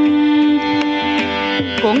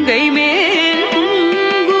 கொங்கை மேல்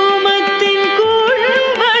குங்குமத்தின்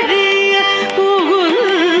குழம்பழிய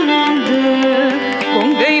புகுந்து,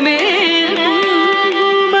 கொங்கை மேல்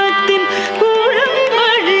குங்குமத்தின்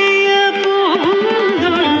குழம்பழிய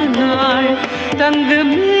புகுந்தொரு தங்கு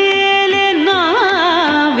மேலே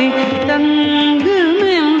நாவி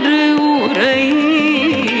தங்குமென்று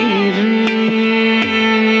உரையீர்,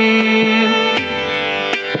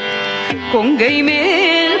 கொங்கை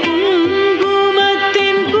மேல்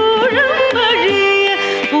குங்குமத்தின் குழம்பழிய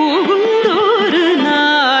புகுந்தொரு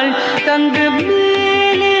நாள் தங்கு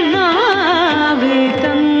மேலே நாவி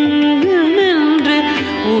தங்குமென்று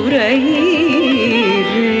உரையீர்.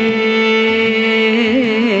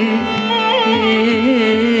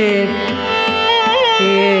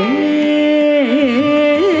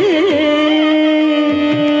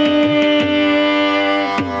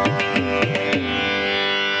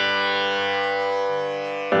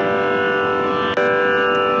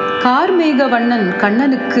 கார்மேக வண்ணன்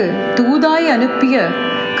கண்ணனுக்கு தூதாய் அனுப்பிய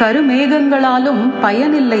கருமேகங்களாலும்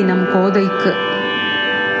பயனில்லை நம் கோதைக்கு.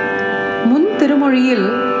 முன் திருமொழியில்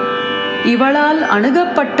இவளால்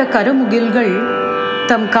அணுகப்பட்ட கருமுகில்கள்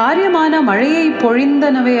தம் காரியமான மழையை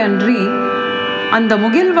பொழிந்தனவே அன்றி அந்த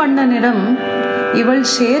முகில் வண்ணனிடம் இவள்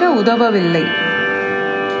சேர உதவவில்லை.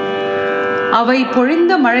 அவை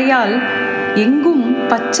பொழிந்த மழையால் எங்கும்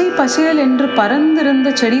பச்சை பசேல் என்று பறந்திருந்த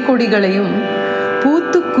செடி கொடிகளையும்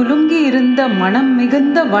பூத்து குலுங்கி இருந்த மனம்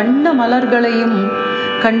மிகுந்த வண்ண மலர்களையும்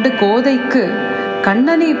கண்டு கோதைக்கு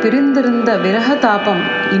கண்ணனை பிரிந்திருந்த விரகதாபம்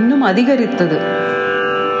இன்னும் அதிகரித்தது.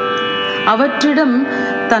 அவற்றிடம்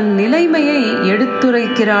தன் நிலைமையை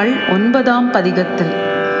எடுத்துரைக்கிறாள் 9ஆம் பதிகத்தில்.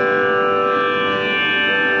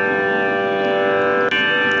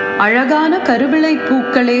 அழகான கருவிளை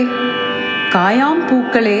பூக்களே, காயாம்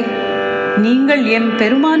பூக்களே, நீங்கள் எம்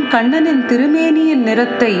பெருமான் கண்ணனின் திருமேனியின்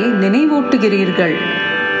நிறத்தை நினைவூட்டுகிறீர்கள்.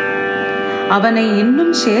 அவனை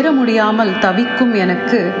இன்னும் சேர முடியாமல் தவிக்கும்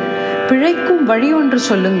எனக்கு பிழைக்கும் வழி ஒன்று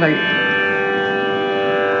சொல்லுங்கள்.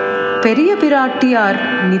 பெரிய பிராட்டியார்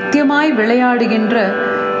நித்தியமாய் விளையாடுகின்ற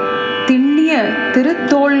திண்ணிய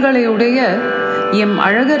திருத்தோள்களையுடைய எம்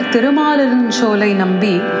அழகர் திருமாலின் சோலை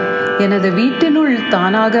நம்பி எனது வீட்டினுள்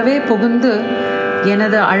தானாகவே புகுந்து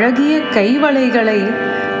எனது அழகிய கைவளைகளை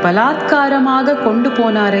பலாத்காரமாக கொண்டு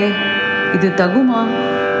போனாரே, இது தகுமா?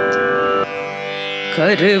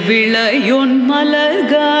 கருவிளையொன்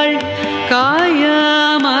மலர்கள்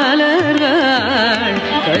காயமலர்கள்,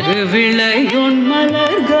 கருவிளையொன்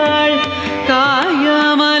மலர்கள்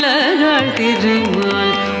காயமலர்கள்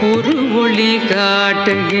திருமால் ஒரு ஒளி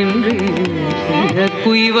காட்டுகின்ற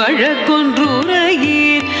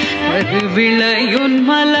குய்வழக்கொன்றுரையீர், கருவிளையொன்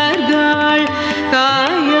மலர்கள்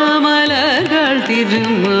காயமலர்கள்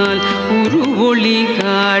திருமால் ஒரு ஒளி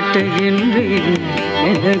காட்டுகின்ற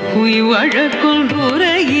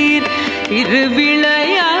குய்வழக்கொன்றுரையீர்,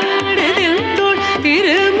 திருவிளையாடுதில்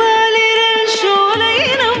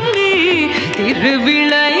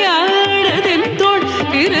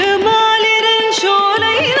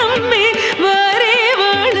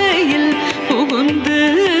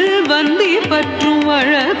பற்றும்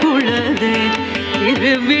வழகுளது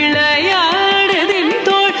திருவிளையாடதின்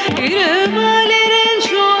தோள் இருமலிரன்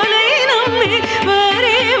சோலை நம்மை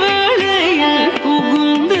வரை வளையில்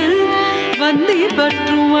புகுந்து வந்தி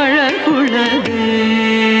பற்றும் வழகுளது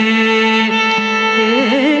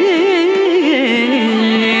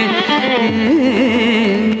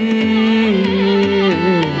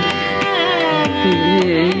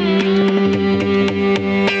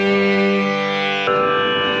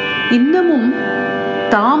இன்னமும்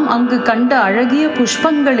தாம் அங்கு கண்ட அழகிய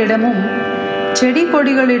புஷ்பங்களிடமும் செடி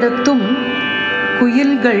கொடிகளிடத்தும்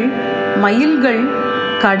குயில்கள் மயில்கள்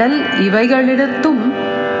கடல் இவைகளிடத்தும்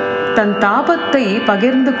தன் தாபத்தை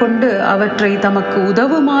பகிர்ந்து கொண்டு அவற்றை தமக்கு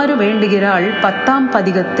உதவுமாறு வேண்டுகிறாள் 10ஆம்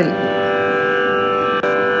பதிகத்தில்.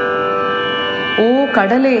 ஓ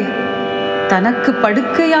கடலே, தனக்கு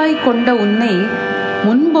படுக்கையாய் கொண்ட உன்னை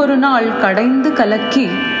முன்பொரு நாள் கடைந்து கலக்கி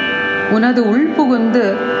உனது உள்புகுந்து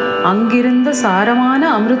அங்கிருந்த சாரமான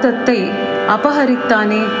அமிர்தத்தை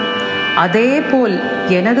அபகரித்தானே, அதேபோல்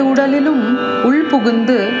எனது உடலிலும்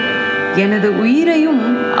உள்புகுந்து எனது உயிரையும்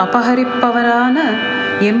அபகரிப்பவரான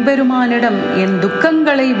எம்பெருமானிடம் என்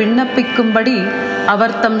துக்கங்களை விண்ணப்பிக்கும்படி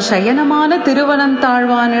அவர் தம் சயனமான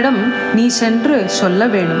திருவனந்தாழ்வானிடம் நீ சென்று சொல்ல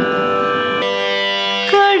வேணும்.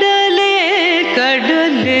 கடலே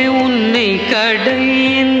கடலே உன்னை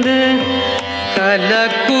கடைந்து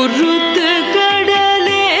கலக்குறுத்து,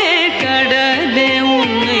 கடலே கடலே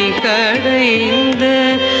உன்னை கடைந்து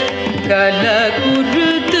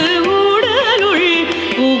கலக்குறுத்து உடலுள்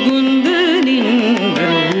புகுந்து நின்று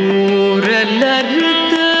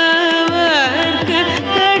ஊரலறுத்தவர்க்கு,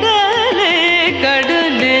 கடலே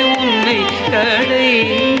கடலே உன்னை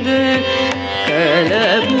கடைந்து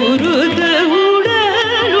கலகுறுத்து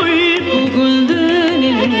உடலுள் புகுந்து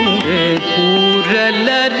நின்று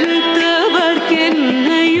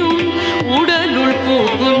ஊரலறுத்தவர்க்கென்னையும் உடலுள்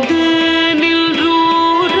புகுந்து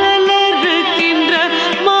நின்றூரலறுக்கின்ற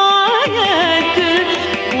மாயக்கு,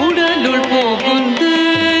 உடலுள் புகுந்து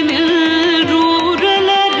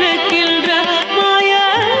நின்றூரலறுக்கின்ற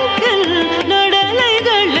மாயக்கள்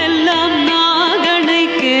நடலைகள் எல்லாம்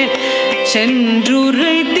நாகனைக்கு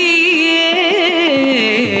சென்றுரைத்தியே,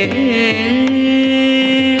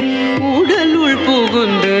 உடலுள்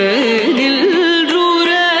புகுந்து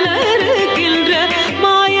நின்றூரலறுக்கின்ற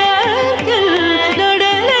மாயக்கள்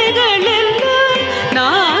நடலைகள் எல்லாம்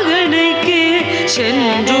நாகனைக்கு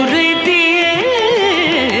சென்றுரைத்தியே.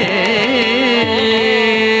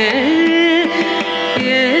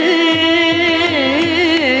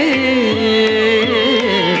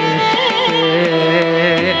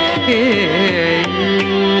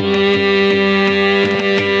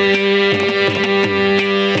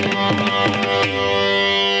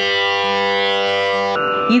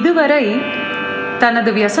 இதுவரை தனது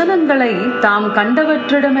வியசனங்களை தாம்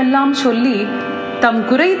கண்டவற்றிடமெல்லாம் சொல்லி தம்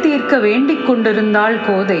குறை தீர்க்க வேண்டிக் கொண்டிருந்தாள்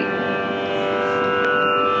கோதை.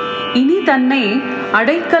 இனி தன்னை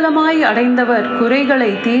அடைக்கலமாய் அடைந்தவர்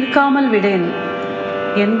குறைகளை தீர்க்காமல் விடேன்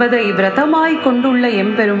என்பதை விரதமாய் கொண்டுள்ள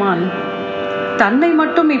எம்பெருமான் தன்னை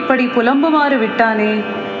மட்டும் இப்படி புலம்புமாறு விட்டானே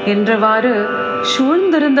என்றவாறு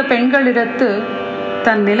சூழ்ந்திருந்த பெண்களிடத்து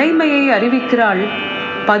தன் நிலைமையை அறிவிக்கிறாள்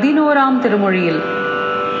 11ஆம் திருமொழியில்.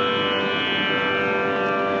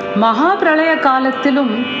 மகா பிரளய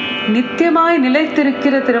காலத்திலும் நித்தியமாய்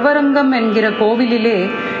நிலைத்திருக்கிற திருவரங்கம் என்கிற கோவிலிலே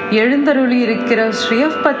எழுந்தருளி இருக்கிற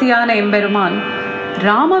ஸ்ரீயப்பதியான எம்பெருமான்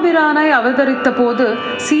ராமபிரானாய் அவதரித்த போது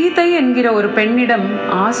சீதை என்கிற ஒரு பெண்ணிடம்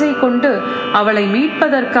ஆசை கொண்டு அவளை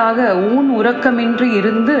மீட்பதற்காக ஊன் உறக்கமின்றி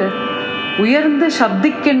இருந்து உயர்ந்து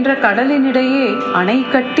சப்திக்கின்ற கடலினிடையே அணை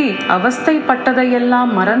கட்டி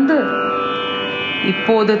அவஸ்தைப்பட்டதையெல்லாம் மறந்து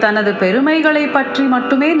இப்போது தனது பெருமைகளை பற்றி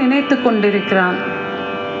மட்டுமே நினைத்து கொண்டிருக்கிறான்.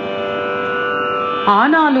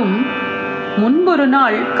 ஆனாலும் முன்பொரு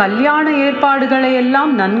நாள் கல்யாண ஏற்பாடுகளை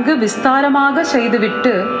எல்லாம் நன்கு விஸ்தாரமாக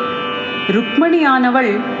செய்துவிட்டு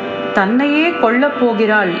ருக்மணியானவள் தன்னையே கொல்லப்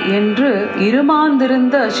போகிறாள் என்று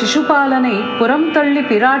இருமாந்திருந்த சிசுபாலனை புறம் தள்ளி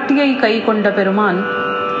பிராட்டியை கை கொண்ட பெருமான்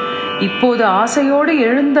இப்போது ஆசையோடு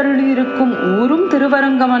எழுந்தருளியிருக்கும் ஊரும்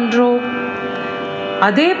திருவரங்கமன்றோ?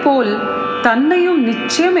 அதேபோல் தன்னையும்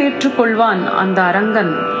நிச்சயம் ஏற்றுக்கொள்வான் அந்த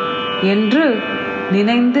அரங்கன் என்று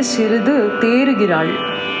நினைந்து சிறிது தேறுகிறாள்.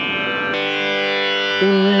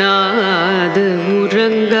 உண்ணாது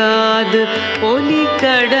உறங்காது ஒலி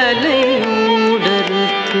கடலை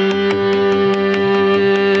ஊடறுத்து,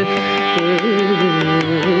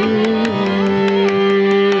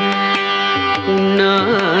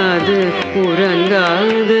 உண்ணாது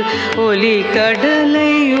உறங்காது ஒலி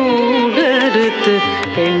கடலை ஊடறுத்து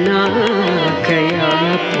பெண்ணாக்கையா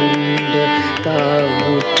புண்டு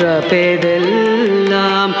தாவுற்ற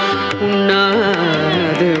பேதெல்லாம்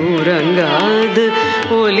உண்ணாது உறங்காது பின்னாது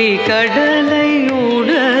ஒலி கடலை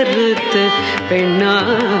உணர்த்து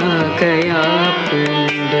பெண்ணாகையா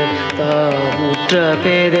புண்டு தாமுற்ற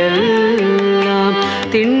பேரெல்லாம்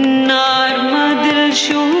தின்னார் மதில்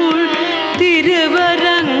சூழ்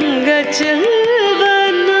திருவரங்க செல்வனார்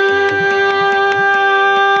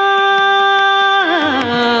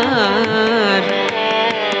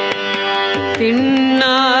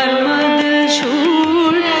தின்னார் மதில்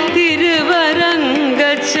சூழ் திருவரங்க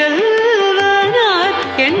செல்வனார்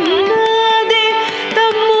எண்ணாதே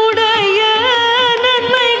தம்முடைய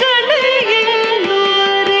நன்மைகளை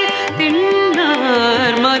எண்ணுவரே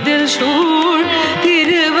தின்னார் மதில் சூழ்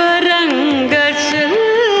திருவரங்க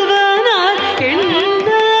செல்வனார்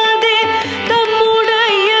எண்ணாதே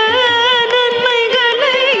தம்முடைய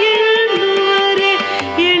நன்மைகளை எண்ணுவரே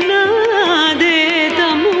எண்ணாதே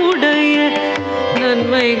தம்முடைய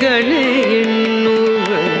நன்மைகளை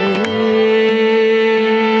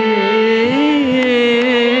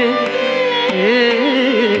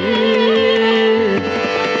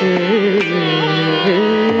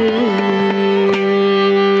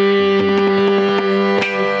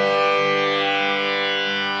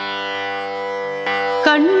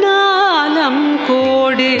கண்ணாலம்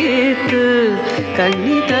கோடித்து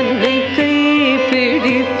கண்ணி தன்னை கை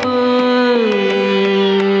பிடிப்பான்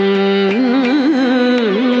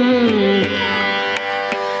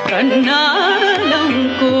கண்ணாலம்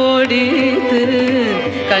கோடித்து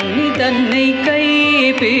கண்ணி தன்னை கை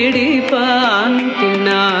பிடிப்பான்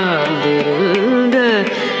பின்னார்ந்திருந்த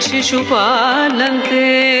சிசுபாலன்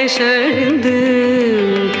தேசழிந்து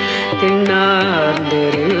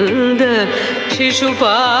தின்னார்ந்திருந்த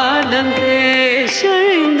சிசுபாலன்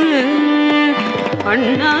தேசழிந்து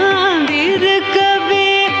அண்ணாந்திருக்கவே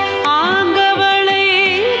ஆங்கவளை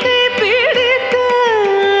பிடித்த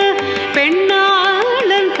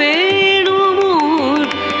பெண்ணாளன் பேணுமூர்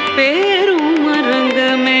பேரும்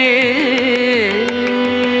அரங்கமே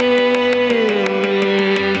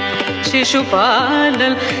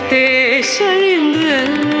சிசுபாலன் தேசழிந்து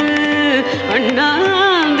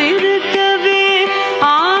அண்ணாந்திருக்கவே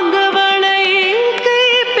ஆங்கவளை கை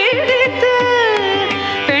பிடித்த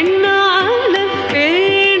பெண்ணாளன்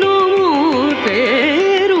பேணுமூர்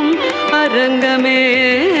பேரும் அரங்கமே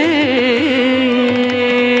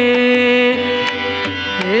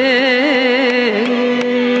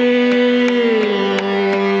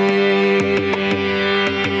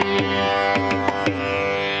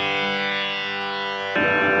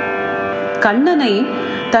கண்ணனை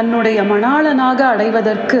தன்னுடைய மணாளனாக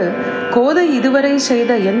அடைவதற்கு கோதை இதுவரை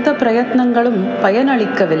செய்த எந்த பிரயத்னங்களும்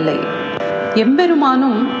பயனளிக்கவில்லை.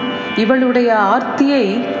 எம்பெருமானும் இவளுடைய ஆர்த்தியை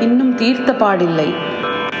இன்னும் தீர்த்த பாடில்லை.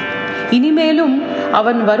 இனிமேலும்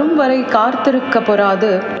அவன் வரும் வரை காத்திருக்க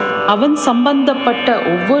பொறாது அவன் சம்பந்தப்பட்ட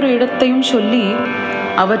ஒவ்வொரு இடத்தையும் சொல்லி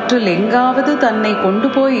அவற்றில் எங்காவது தன்னை கொண்டு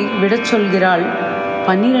போய் விடச் சொல்கிறாள்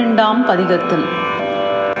 12ஆம் பதிகத்தில்.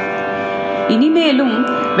 இனிமேலும்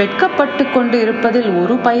வெட்கப்பட்டு கொண்டு இருப்பதில்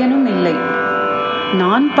ஒரு பயனும் இல்லை.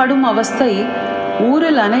 நான் படும் அவஸ்தை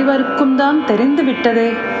ஊரில் அனைவருக்கும் தான் தெரிந்து விட்டதே.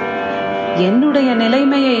 என்னுடைய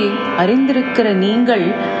நிலைமையை அறிந்திருக்கிற நீங்கள்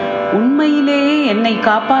உண்மையிலேயே என்னை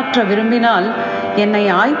காப்பாற்ற விரும்பினால் என்னை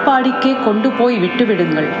ஆய்ப்பாடிக்கே கொண்டு போய்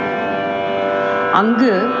விட்டுவிடுங்கள்.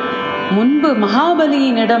 அங்கு முன்பு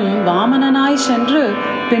மகாபலியினிடம் வாமனனாய் சென்று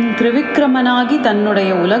பின் திரிவிக்ரமனாகி தன்னுடைய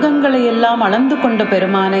உலகங்களை எல்லாம் அளந்து கொண்ட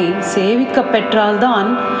பெருமானை சேவிக்க பெற்றால்தான்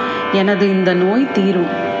எனது இந்த நோய்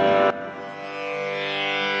தீரும்.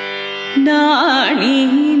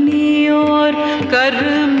 நாணியோர்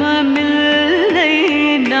கருமமில்லை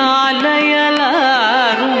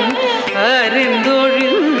நாளையலாரும் அறிந்தொழிந்தார்.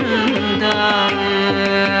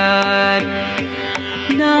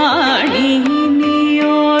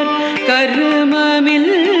 நாணியோர்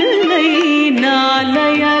கருமமில்லை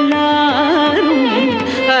நாளையலாரும்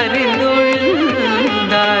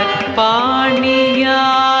அறிந்தொழிந்தார்.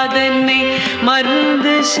 பாணியாதன்னை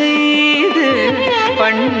மருந்து செய்து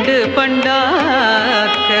பண்டு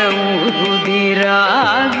பண்டாக்க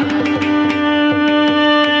உதிராக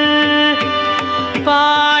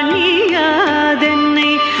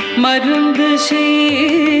பாணியாதன்னை மருந்து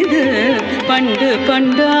செய்து பண்டு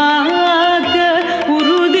பண்டாக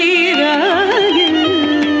உறுதிராக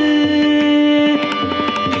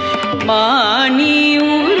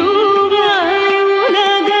மாணியுருவாய்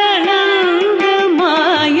உலகளந்த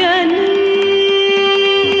மாயன்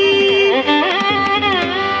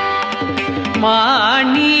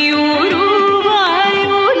மாணியுருவாய்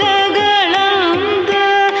உலகளந்த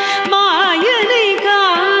மாயனை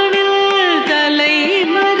காணில்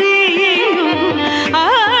தலைமறியும்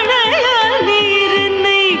ஆணையால்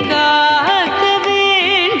நீரினை காக்க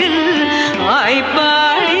வேண்டும்.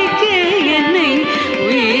 ஆய்ப்பாடிக்கே என்னை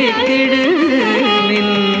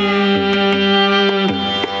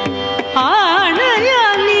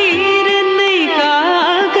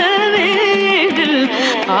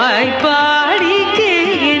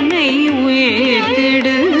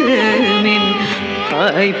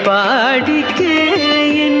வாய்ப்பாடிக்க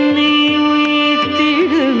என்னை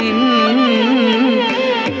உயிர்த்திடுமின்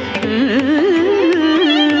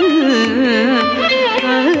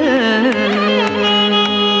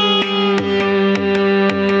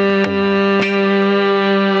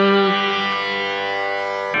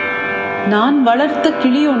நான் வளர்த்த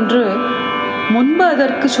கிளி ஒன்று முன்பு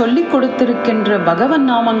அதற்கு சொல்லிக் கொடுத்திருக்கின்ற பகவன்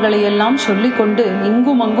நாமங்களை எல்லாம் சொல்லிக்கொண்டு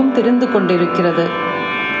இங்கும் அங்கும் திரிந்து கொண்டிருக்கிறது.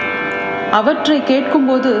 அவற்றை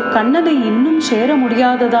கேட்கும்போது கண்ணனை இன்னும் சேர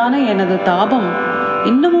முடியாததான எனது தாபம்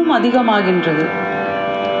இன்னமும் அதிகமாகின்றது.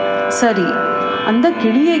 சரி, அந்த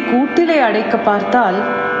கிளியை கூட்டிலே அடைக்க பார்த்தால்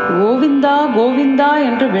கோவிந்தா கோவிந்தா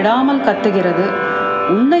என்று விடாமல் கத்துகிறது.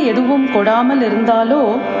 உன்னை எதுவும் கொடாமல் இருந்தாலோ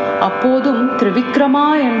அப்போதும் திரிவிக்ரமா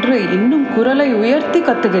என்று இன்னும் குரலை உயர்த்தி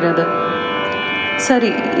கத்துகிறது.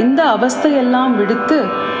 சரி, இந்த அவஸ்தையெல்லாம் விடுத்து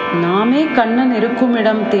நாமே கண்ணன் இருக்கும்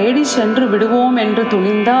இடம் தேடி சென்று விடுவோம் என்று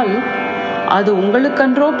துணிந்தால் அது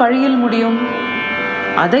உங்களுக்கன்றோ பழியில் முடியும்.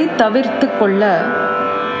 அதை தவிர்த்து கொள்ள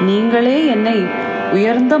நீங்களே என்னை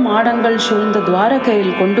உயர்ந்த மாடங்கள் சூழ்ந்த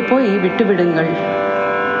துவாரகையில் கொண்டு போய் விட்டுவிடுங்கள்.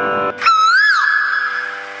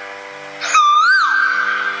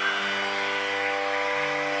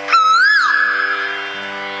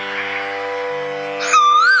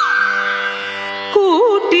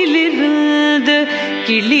 கூட்டிலிருந்து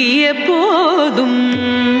கிளிய போதும்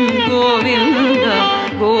கோவிந்தா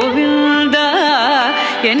கோவிந்தா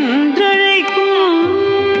என்றழைக்கும்.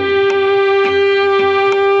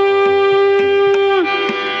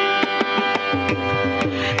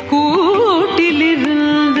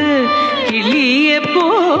 கூட்டிலிருந்து கிளிய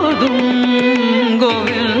போதும்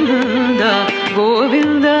கோவிந்தா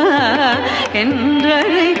கோவிந்தா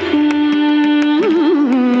என்றழைக்கும்.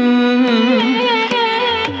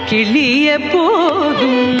 கிளிய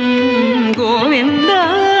போதும் கோவிந்தா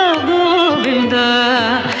கோவிந்தா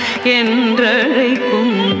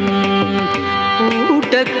என்றழைக்கும்.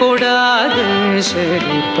 ஊட்டக்கூடாது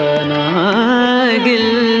செழிப்பனாகில்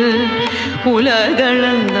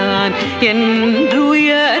உலகளந்தான்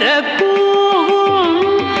என்றுயரப்போம்.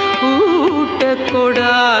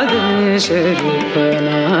 ஊட்டக்கூடாது செழிப்பனாகில்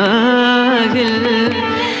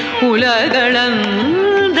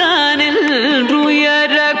உலகளந்தான் என்றுயர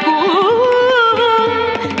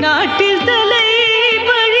நாட்டில் தலை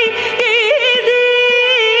பழி ஏது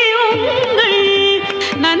உங்கள்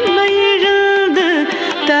நன்மை இழந்து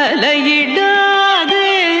தலையிடாதே.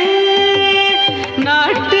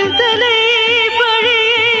 நாட்டில் தலை பழி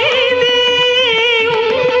ஏது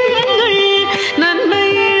உங்கள் நன்மை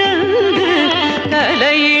இழந்து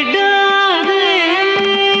தலையிடாதே.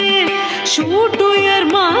 சூட்டுயர்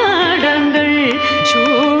மாடங்கள்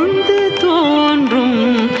சூழ்ந்து தோன்றும்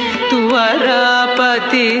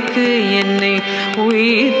துவராபதிக்கு என்னை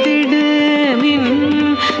உயிர்த்திடுமின்.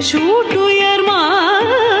 சூட்டுயர்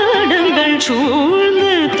மாடங்கள்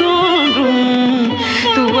சூழ்ந்து தோன்றும்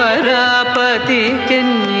துவராபதிக்கு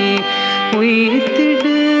என்னை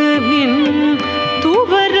உயிர்த்திடுமின்.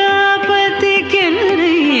 துவராபதிக்கு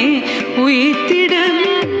என்னை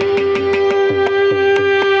உயிர்த்திடுமின்.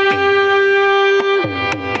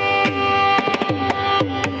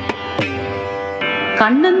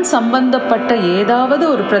 கண்ணன் சம்பந்தப்பட்ட ஏதாவது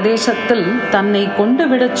ஒரு பிரதேசத்தில் தன்னை கொண்டு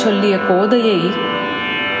விடச் சொல்லிய கோதையை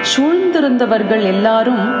சூழ்ந்திருந்தவர்கள்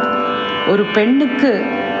எல்லாரும் ஒரு பெண்ணுக்கு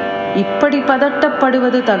இப்படி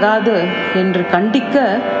பதட்டப்படுவது தகாது என்று கண்டிக்க,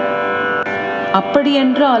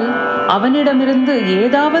 அப்படியென்றால் அவனிடமிருந்து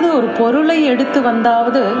ஏதாவது ஒரு பொருளை எடுத்து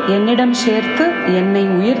வந்தாவது என்னிடம் சேர்த்து என்னை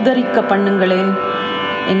உயிர்தரிக்க பண்ணுங்களேன்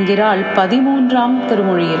என்கிறாள் 13ஆம்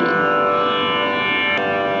திருமொழியில்.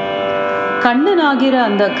 கண்ணனாகிற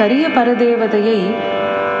அந்த கரிய பரதேவதையை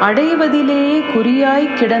அடைவதிலேயே குறியாய்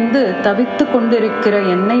கிடந்து தவித்து கொண்டிருக்கிற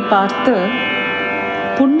என்னை பார்த்து,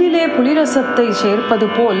 புண்ணிலே புலிரசத்தை சேர்ப்பது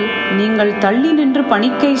போல் நீங்கள் தள்ளி நின்று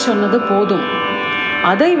பணிக்கை சொன்னது போதும்.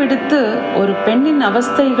 அதை விடுத்து ஒரு பெண்ணின்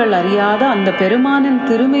அவஸ்தைகள் அறியாத அந்த பெருமானின்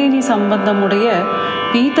திருமேனி சம்பந்தமுடைய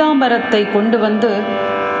பீதாம்பரத்தை கொண்டு வந்து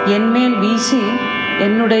என்மேல் வீசி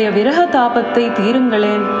என்னுடைய விரக தாபத்தை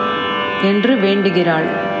தீருங்களேன் என்று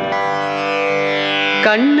வேண்டுகிறாள்.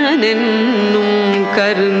 கண்ணனென்னும்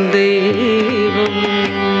கருந்தெய்வம்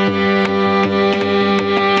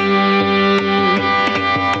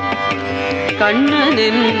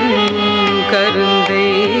கண்ணனென்னும்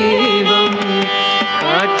கருந்தெய்வம்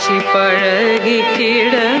காட்சி பழகி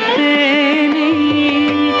கிடப்பேனை.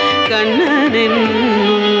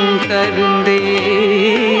 கண்ணனென்னும் கருந்தெய்வம்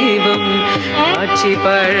காட்சி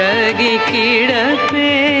பழகி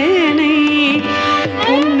கிடப்பேனை.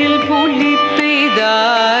 புண்ணில் புலி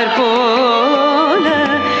பெய்தார் போல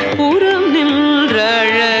புறம்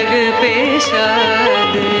நின்றழகு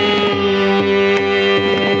பேசாது.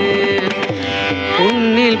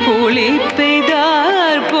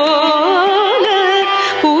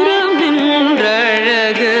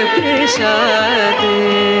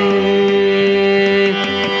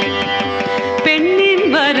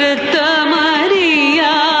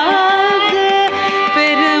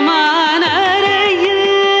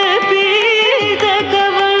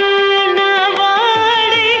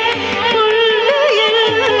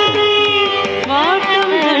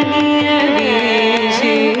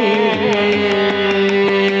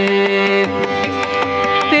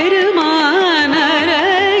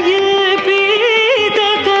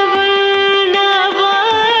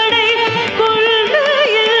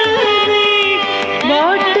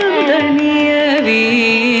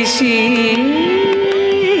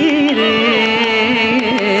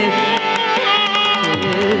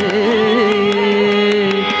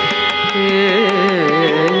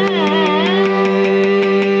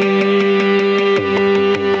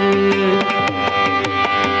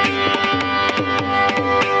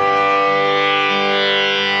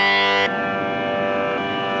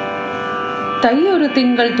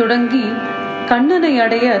 நீங்கள் தொடங்கி கண்ணனை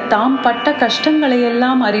அடைய தாம் பட்ட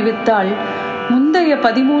கஷ்டங்களையெல்லாம் அறிவித்தாள் முந்தைய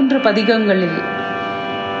 13 பதிகங்களில்.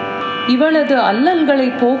 இவளது அல்லல்களை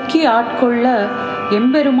போக்கி ஆட்கொள்ள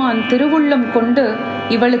எம்பெருமான் திருவுள்ளம் கொண்டு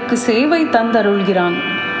இவளுக்கு சேவை தந்தருள்கிறான்.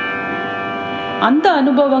 அந்த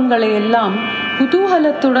அனுபவங்களை எல்லாம்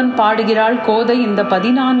குதூகலத்துடன் பாடுகிறாள் கோதை இந்த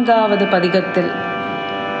 14வது பதிகத்தில்.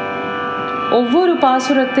 ஒவ்வொரு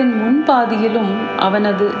பாசுரத்தின் முன்பாதியிலும்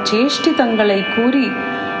அவனது சேஷ்டிதங்களை கூறி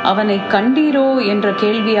அவனை கண்டீரோ என்ற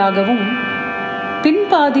கேள்வியாகவும்,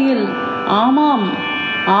 பின்பாதியில் ஆமாம்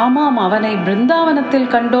ஆமாம் அவனை பிருந்தாவனத்தில்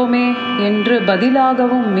கண்டோமே என்று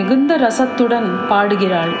பதிலாகவும் மிகுந்த ரசத்துடன்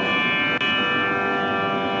பாடுகிறாள்.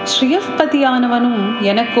 ஸ்ரீயப்பதியானவனும்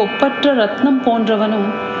எனக்கு ஒப்பற்ற ரத்னம் போன்றவனும்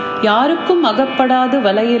யாருக்கும் அகப்படாது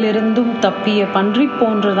வலையிலிருந்தும் தப்பிய பன்றி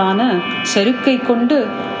போன்றதான செருக்கை கொண்டு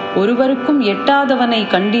ஒருவருக்கும் எட்டாதவனை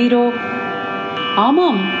கண்டீரோ?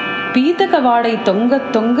 ஆமாம், பீதக வாடை தொங்க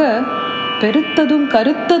தொங்க பெருத்ததும்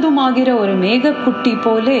கருத்ததுமாகிற ஒரு மேகக்குட்டி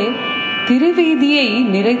போலே திருவீதியை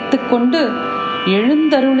நிறைத்து கொண்டு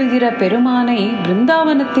எழுந்தருளுகிற பெருமானை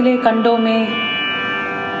பிருந்தாவனத்திலே கண்டோமே.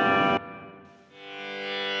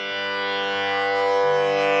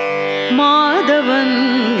 மாதவன்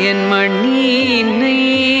என் மணியினை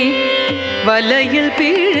வலையில்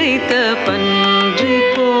பிழைத்த பன்றி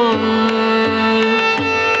போல்,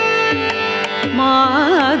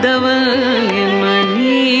 மாதவன் என்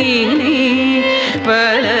மணியினை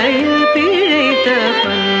வலையில் பிழைத்த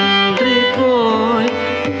பன்றி போல்,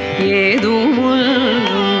 ஏதும்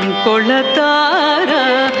ஒன்றும் கொளத்தாரா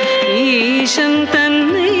ஈசன்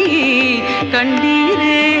தன்னை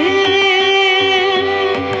கண்டீரே.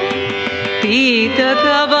 பீதகவாடையுடை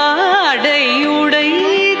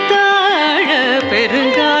தாழ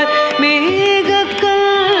பெருங்கார்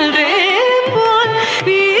மேகக்கன்றே போல்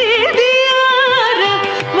வீதியார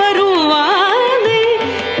வருவானை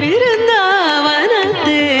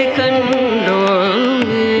பிருந்தாவனத்தே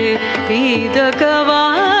கண்டோமே.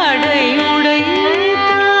 பீதகவாடையுடை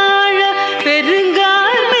தாழ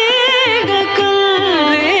பெருங்கார்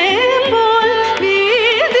மேகக்கன்றே போல்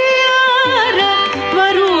வீதியார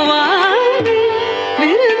வருவானை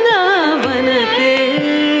பிருந்தாவனத்தே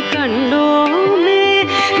கண்டோமே.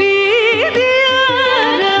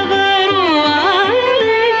 வீதியார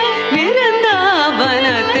வருவானை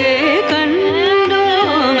பிருந்தாவனத்தே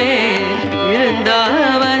கண்டோமே.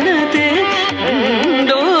 பிருந்தாவனத்தே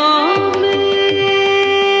கண்டோமே.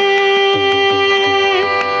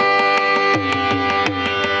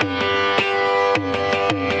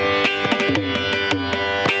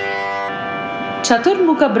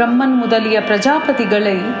 சதுர்முக பிரம்மன் முதலிய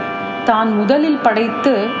பிரஜாபதிகளை தான் முதலில்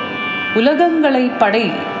படைத்து உலகங்களை படை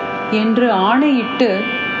என்று ஆணையிட்டு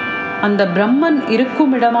அந்த பிரம்மன்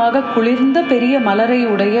இருக்குமிடமாக குளிர்ந்த பெரிய மலரை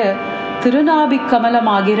உடைய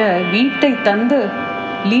திருநாபிக்கமலமாகிற வீட்டை தந்து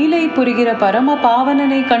லீலை புரிகிற பரம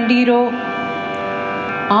பாவனனை கண்டீரோ?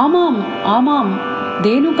 ஆமாம் ஆமாம்,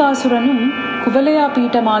 தேனுகாசுரனும் குவலயா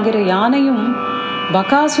பீட்டமாகிற யானையும்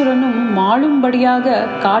பகாசுரனும் மாளும்படியாக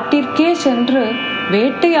காட்டிற்கே சென்று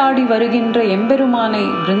வேட்டையாடி வருகின்ற எம்பெருமானை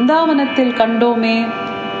பிருந்தாவனத்தில் கண்டோமே.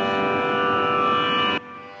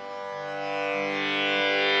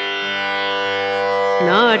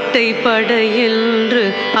 நாட்டை படையென்று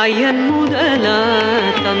அயன் முதலா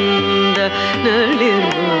தந்த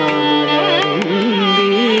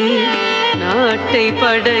நளிர்மாமலருந்தி, நாட்டை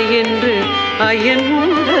படையென்று அயன்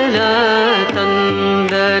முதலா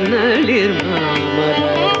தந்த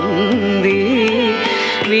நளிர்மாமலருந்தி,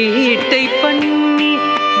 வீட்டை பண்ணி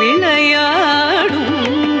விளையாடும்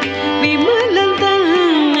விமலன்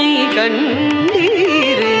தன்னை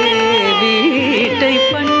கண்டீரே. வீட்டை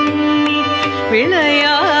பண்ணி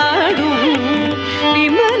விளையாடும்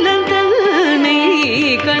விமலன் தன்னை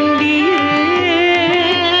கண்டீரே.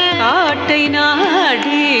 காட்டை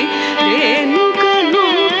நாடி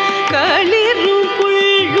தேனுகனும் களிரும்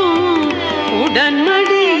புள்ளும்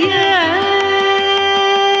உடன்மடிய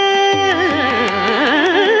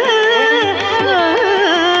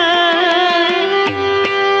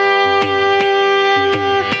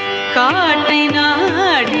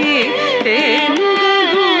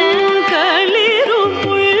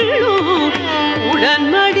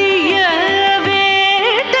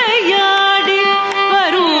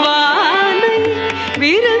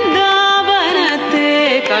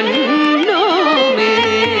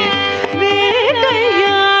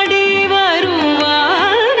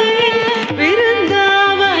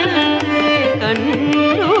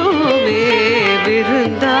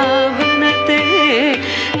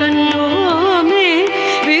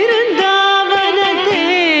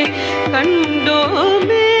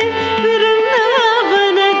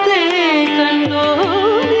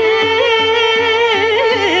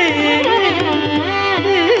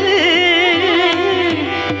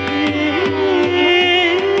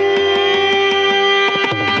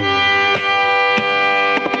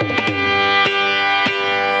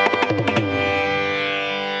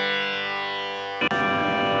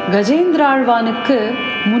கஜேந்திராழ்வானுக்கு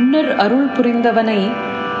முன்னர் அருள் புரிந்தவனை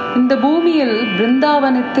இந்த பூமியில்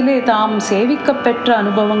பிருந்தாவனத்திலே தாம் சேவிக்கப் பெற்ற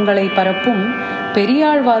அனுபவங்களை பரப்பும்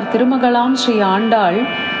பெரியாழ்வார் திருமகளாம் ஸ்ரீ ஆண்டாள்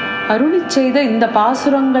அருளிச் செய்த இந்த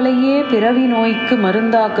பாசுரங்களையே பிறவி நோய்க்கு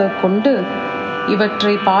மருந்தாக கொண்டு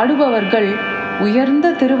இவற்றை பாடுபவர்கள்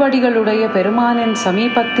உயர்ந்த திருவடிகளுடைய பெருமானின்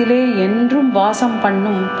சமீபத்திலே என்றும் வாசம்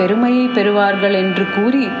பண்ணும் பெருமையை பெறுவார்கள் என்று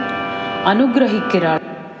கூறி அனுகிரகிக்கிறார்.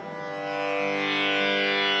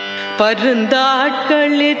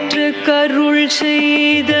 பருந்தாட்களிற்று கருள்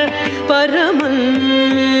செய்த பரமன்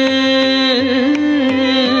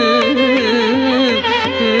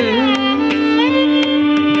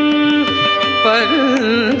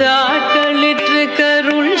பருந்தாட்களிற்று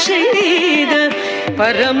கருள் செய்த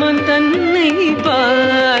பரமன் தன்னை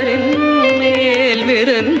பாரின் மேல்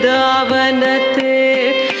விருந்தாவனத்தே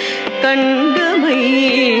கண்டமை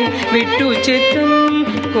விட்டு சித்தம்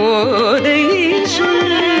கோதை சொல்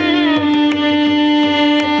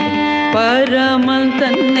பரமன்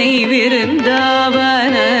தன்னை விருந்தாவனத்தை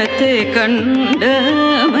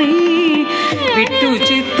கண்டமை விட்டு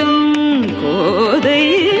சித்தம் கோதை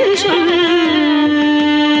சொல்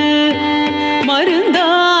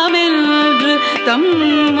மருந்தாமென்று தம்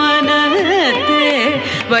மனத்தை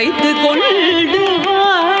வைத்து கொண்டு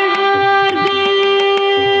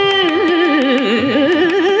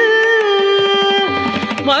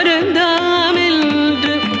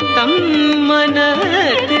மருந்தாமென்று தம்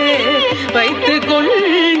மனத்தை வைத்து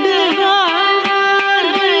கொண்டு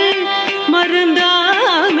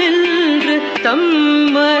மருந்தாமென்று தம்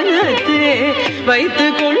மனத்தை வைத்து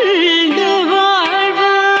கொண்டு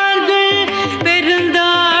வாழ்வார்கள்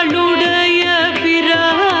பெருந்தாளுடைய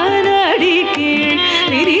பிரானடி கீழ்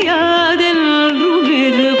பிரியாதென்றும்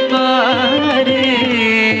இருப்பாரே.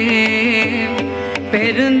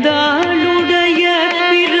 பெருந்தாளுடைய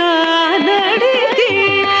பிரானடி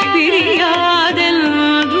கீழ்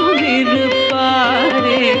பிரியாதென்றும்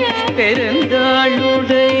இருப்பாரே.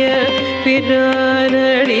 பெருந்தாளுடைய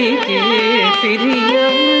பிரானடி கீழ்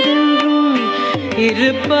பிரியாதென்றும்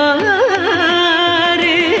இருப்பாரே.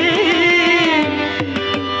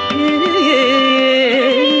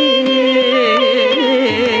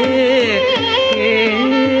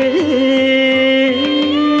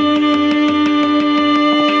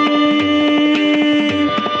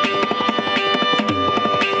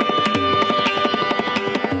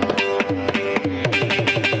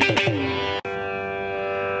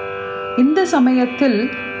 இந்த சமயத்தில்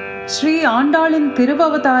ஸ்ரீ ஆண்டாளின்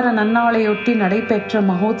திருவவதார நன்னாளையொட்டி நடைபெற்ற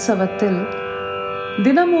மகோத்சவத்தில்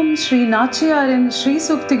தினமும் ஸ்ரீ நாச்சியாரின் ஸ்ரீ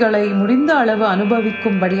சுக்திகளை முடிந்த அளவு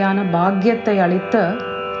அனுபவிக்கும்படியான பாக்கியத்தை அளித்த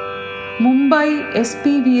மும்பை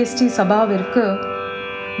SPVST சபாவிற்கு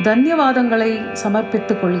தன்யவாதங்களை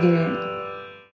சமர்ப்பித்துக் கொள்கிறேன்.